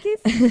ידעתי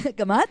כיף.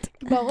 גם את?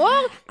 ברור.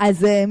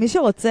 אז מי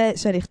שרוצה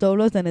שאני אכתוב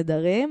לו את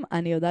הנדרים,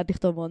 אני יודעת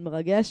לכתוב מאוד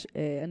מרגש,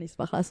 אני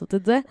אשמח לעשות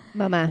את זה.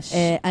 ממש.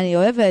 אני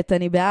אוהבת,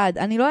 אני בעד.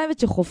 אני לא אוהבת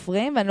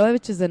שחופרים, ואני לא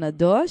אוהבת שזה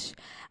נדוש,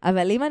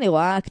 אבל אם אני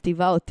רואה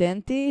כתיבה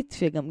אותנטית,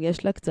 שגם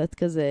יש לה קצת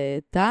כזה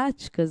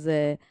טאץ'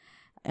 כזה,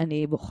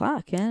 אני בוכה,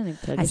 כן, אני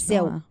מתרגשת. אז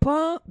זהו,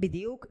 פה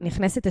בדיוק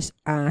נכנסת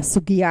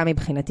הסוגיה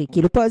מבחינתי,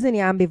 כאילו פה זה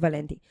נהיה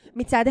אמביוולנטי.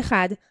 מצד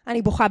אחד,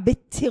 אני בוכה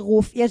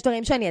בטירוף, יש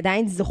דברים שאני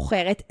עדיין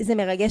זוכרת, זה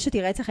מרגש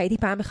אותי רצח, הייתי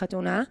פעם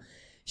בחתונה,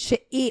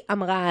 שהיא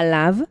אמרה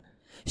עליו,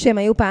 שהם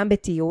היו פעם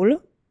בטיול,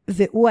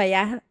 והוא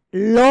היה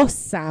לא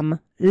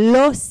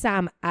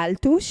שם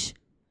אלטוש,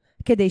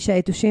 כדי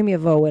שהיתושים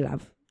יבואו אליו.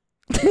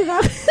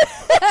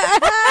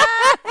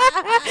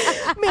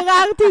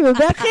 מיררתי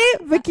בבכי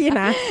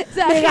וקינה.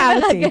 זה הכי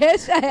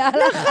מרגש היה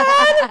לך.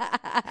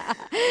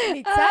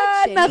 מצד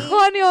שני.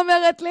 נכון, היא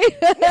אומרת לי.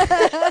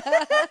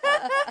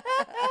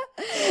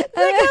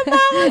 זה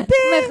גמר אותי.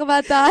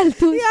 מחוות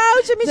האלטוש.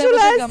 יאו, שמישהו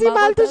לא ישים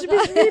אלטוש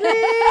בשבילי.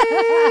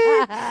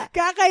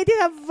 ככה הייתי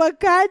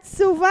רווקה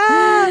עצובה.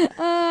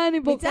 אני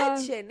בוכה. מצד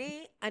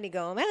שני, אני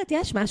גם אומרת,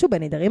 יש משהו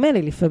בנדרים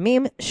האלה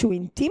לפעמים שהוא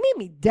אינטימי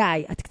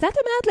מדי. את קצת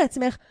אומרת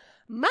לעצמך,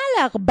 מה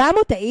ל400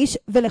 האיש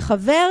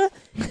ולחבר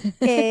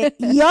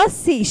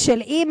יוסי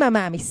של אימא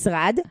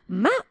מהמשרד,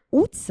 מה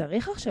הוא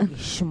צריך עכשיו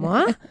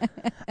לשמוע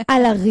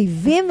על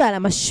הריבים ועל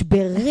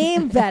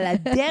המשברים ועל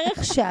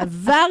הדרך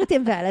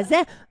שעברתם ועל הזה?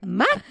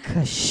 מה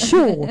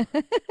קשור?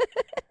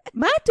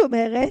 מה את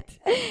אומרת?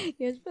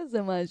 יש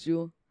בזה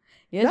משהו.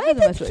 לא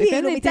יודעת,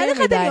 כאילו, מצד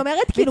אחד אני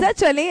אומרת, כאילו... מצד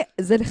שלי,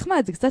 זה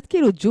נחמד, זה קצת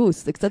כאילו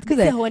ג'וס, זה קצת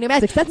כזה,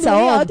 זה קצת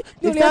צהוב,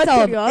 זה קצת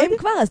צהוב. אם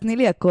כבר, אז תני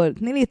לי הכל,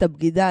 תני לי את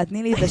הבגידה,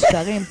 תני לי את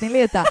השקרים, תני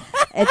לי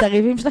את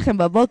הריבים שלכם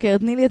בבוקר,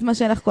 תני לי את מה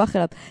שאין לך כוח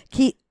אליו.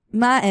 כי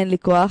מה אין לי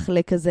כוח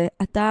לכזה,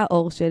 אתה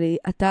האור שלי,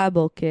 אתה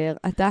הבוקר,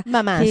 אתה...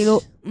 ממש. כאילו,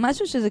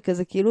 משהו שזה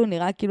כזה, כאילו,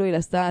 נראה כאילו היא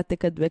עשתה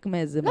תקדבק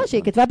מאיזה... לא,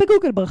 שהיא כתבה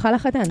בגוגל, ברכה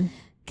לחתן.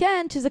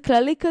 כן, שזה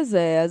כללי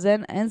כזה, אז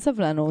אין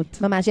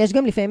סבלנות. ממש, יש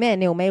גם לפעמים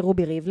נאומי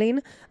רובי ריבלין,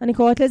 אני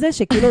קוראת לזה,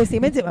 שכאילו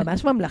עושים את זה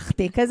ממש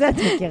ממלכתי כזה, את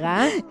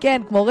מכירה?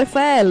 כן, כמו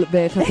רפאל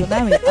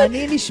בחתונמי.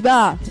 אני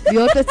נשבע,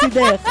 להיות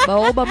לצידך,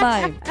 באור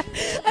במים.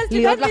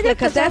 להיות לך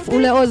לכתף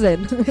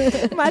ולאוזן.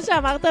 מה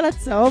שאמרת על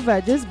הצהוב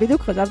והג'וס,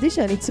 בדיוק חשבתי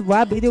שאני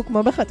צבועה בדיוק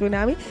כמו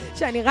בחתונמי,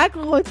 שאני רק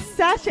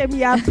רוצה שהם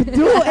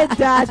יאבדו את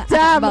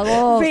דעתם.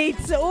 ברור.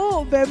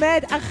 ויצאו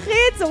באמת הכי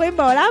יצורים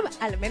בעולם,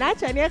 על מנת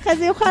שאני אחרי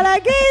זה יוכל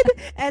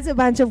להגיד איזה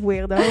bunch of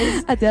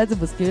weirdos. את יודעת, זה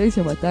מזכיר לי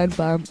שמתן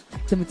פעם,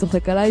 זה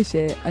מצוחק עליי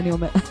שאני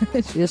אומר,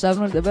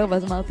 שישבנו לדבר,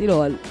 ואז אמרתי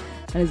לו על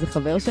איזה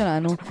חבר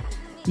שלנו,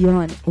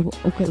 יואן, הוא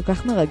כל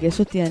כך מרגש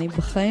אותי, אני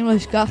בחיים לא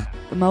אשכח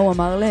מה הוא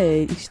אמר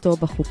לאשתו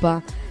בחופה,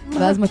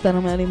 ואז מתן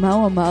אומר לי, מה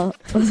הוא אמר?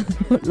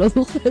 לא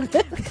זוכרת.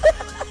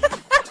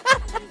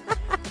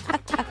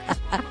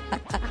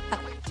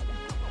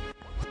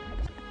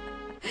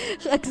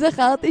 רק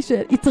זכרתי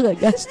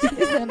שהתרגשתי,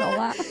 זה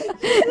נורא,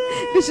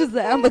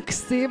 ושזה היה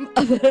מקסים,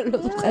 אבל אני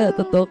לא זוכרת את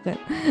התוכן.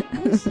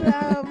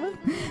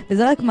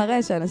 וזה רק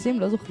מראה שאנשים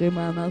לא זוכרים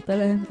מה אמרת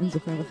להם, הם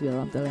זוכרים איך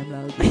גרמת להם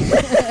להרגיש.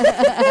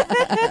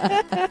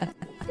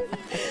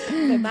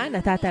 ומה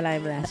נתת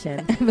להם לעשן?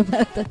 ומה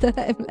נתת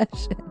להם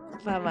לעשן?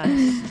 ממש.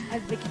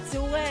 אז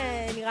בקיצור,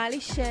 נראה לי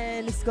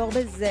שנסגור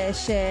בזה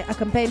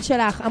שהקמפיין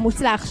שלך,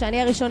 המוצלח,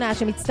 שאני הראשונה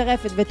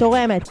שמצטרפת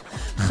ותורמת,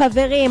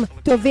 חברים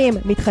טובים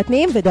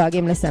מתחתנים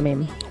ודואגים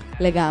לסמים.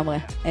 לגמרי.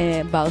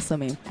 בר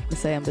סמים.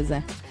 נסיים בזה.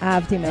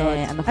 אהבתי מאוד.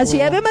 אז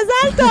שיהיה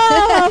במזל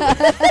טוב!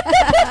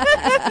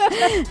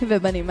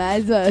 ובנימה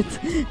הזאת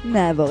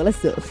נעבור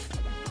לסוף.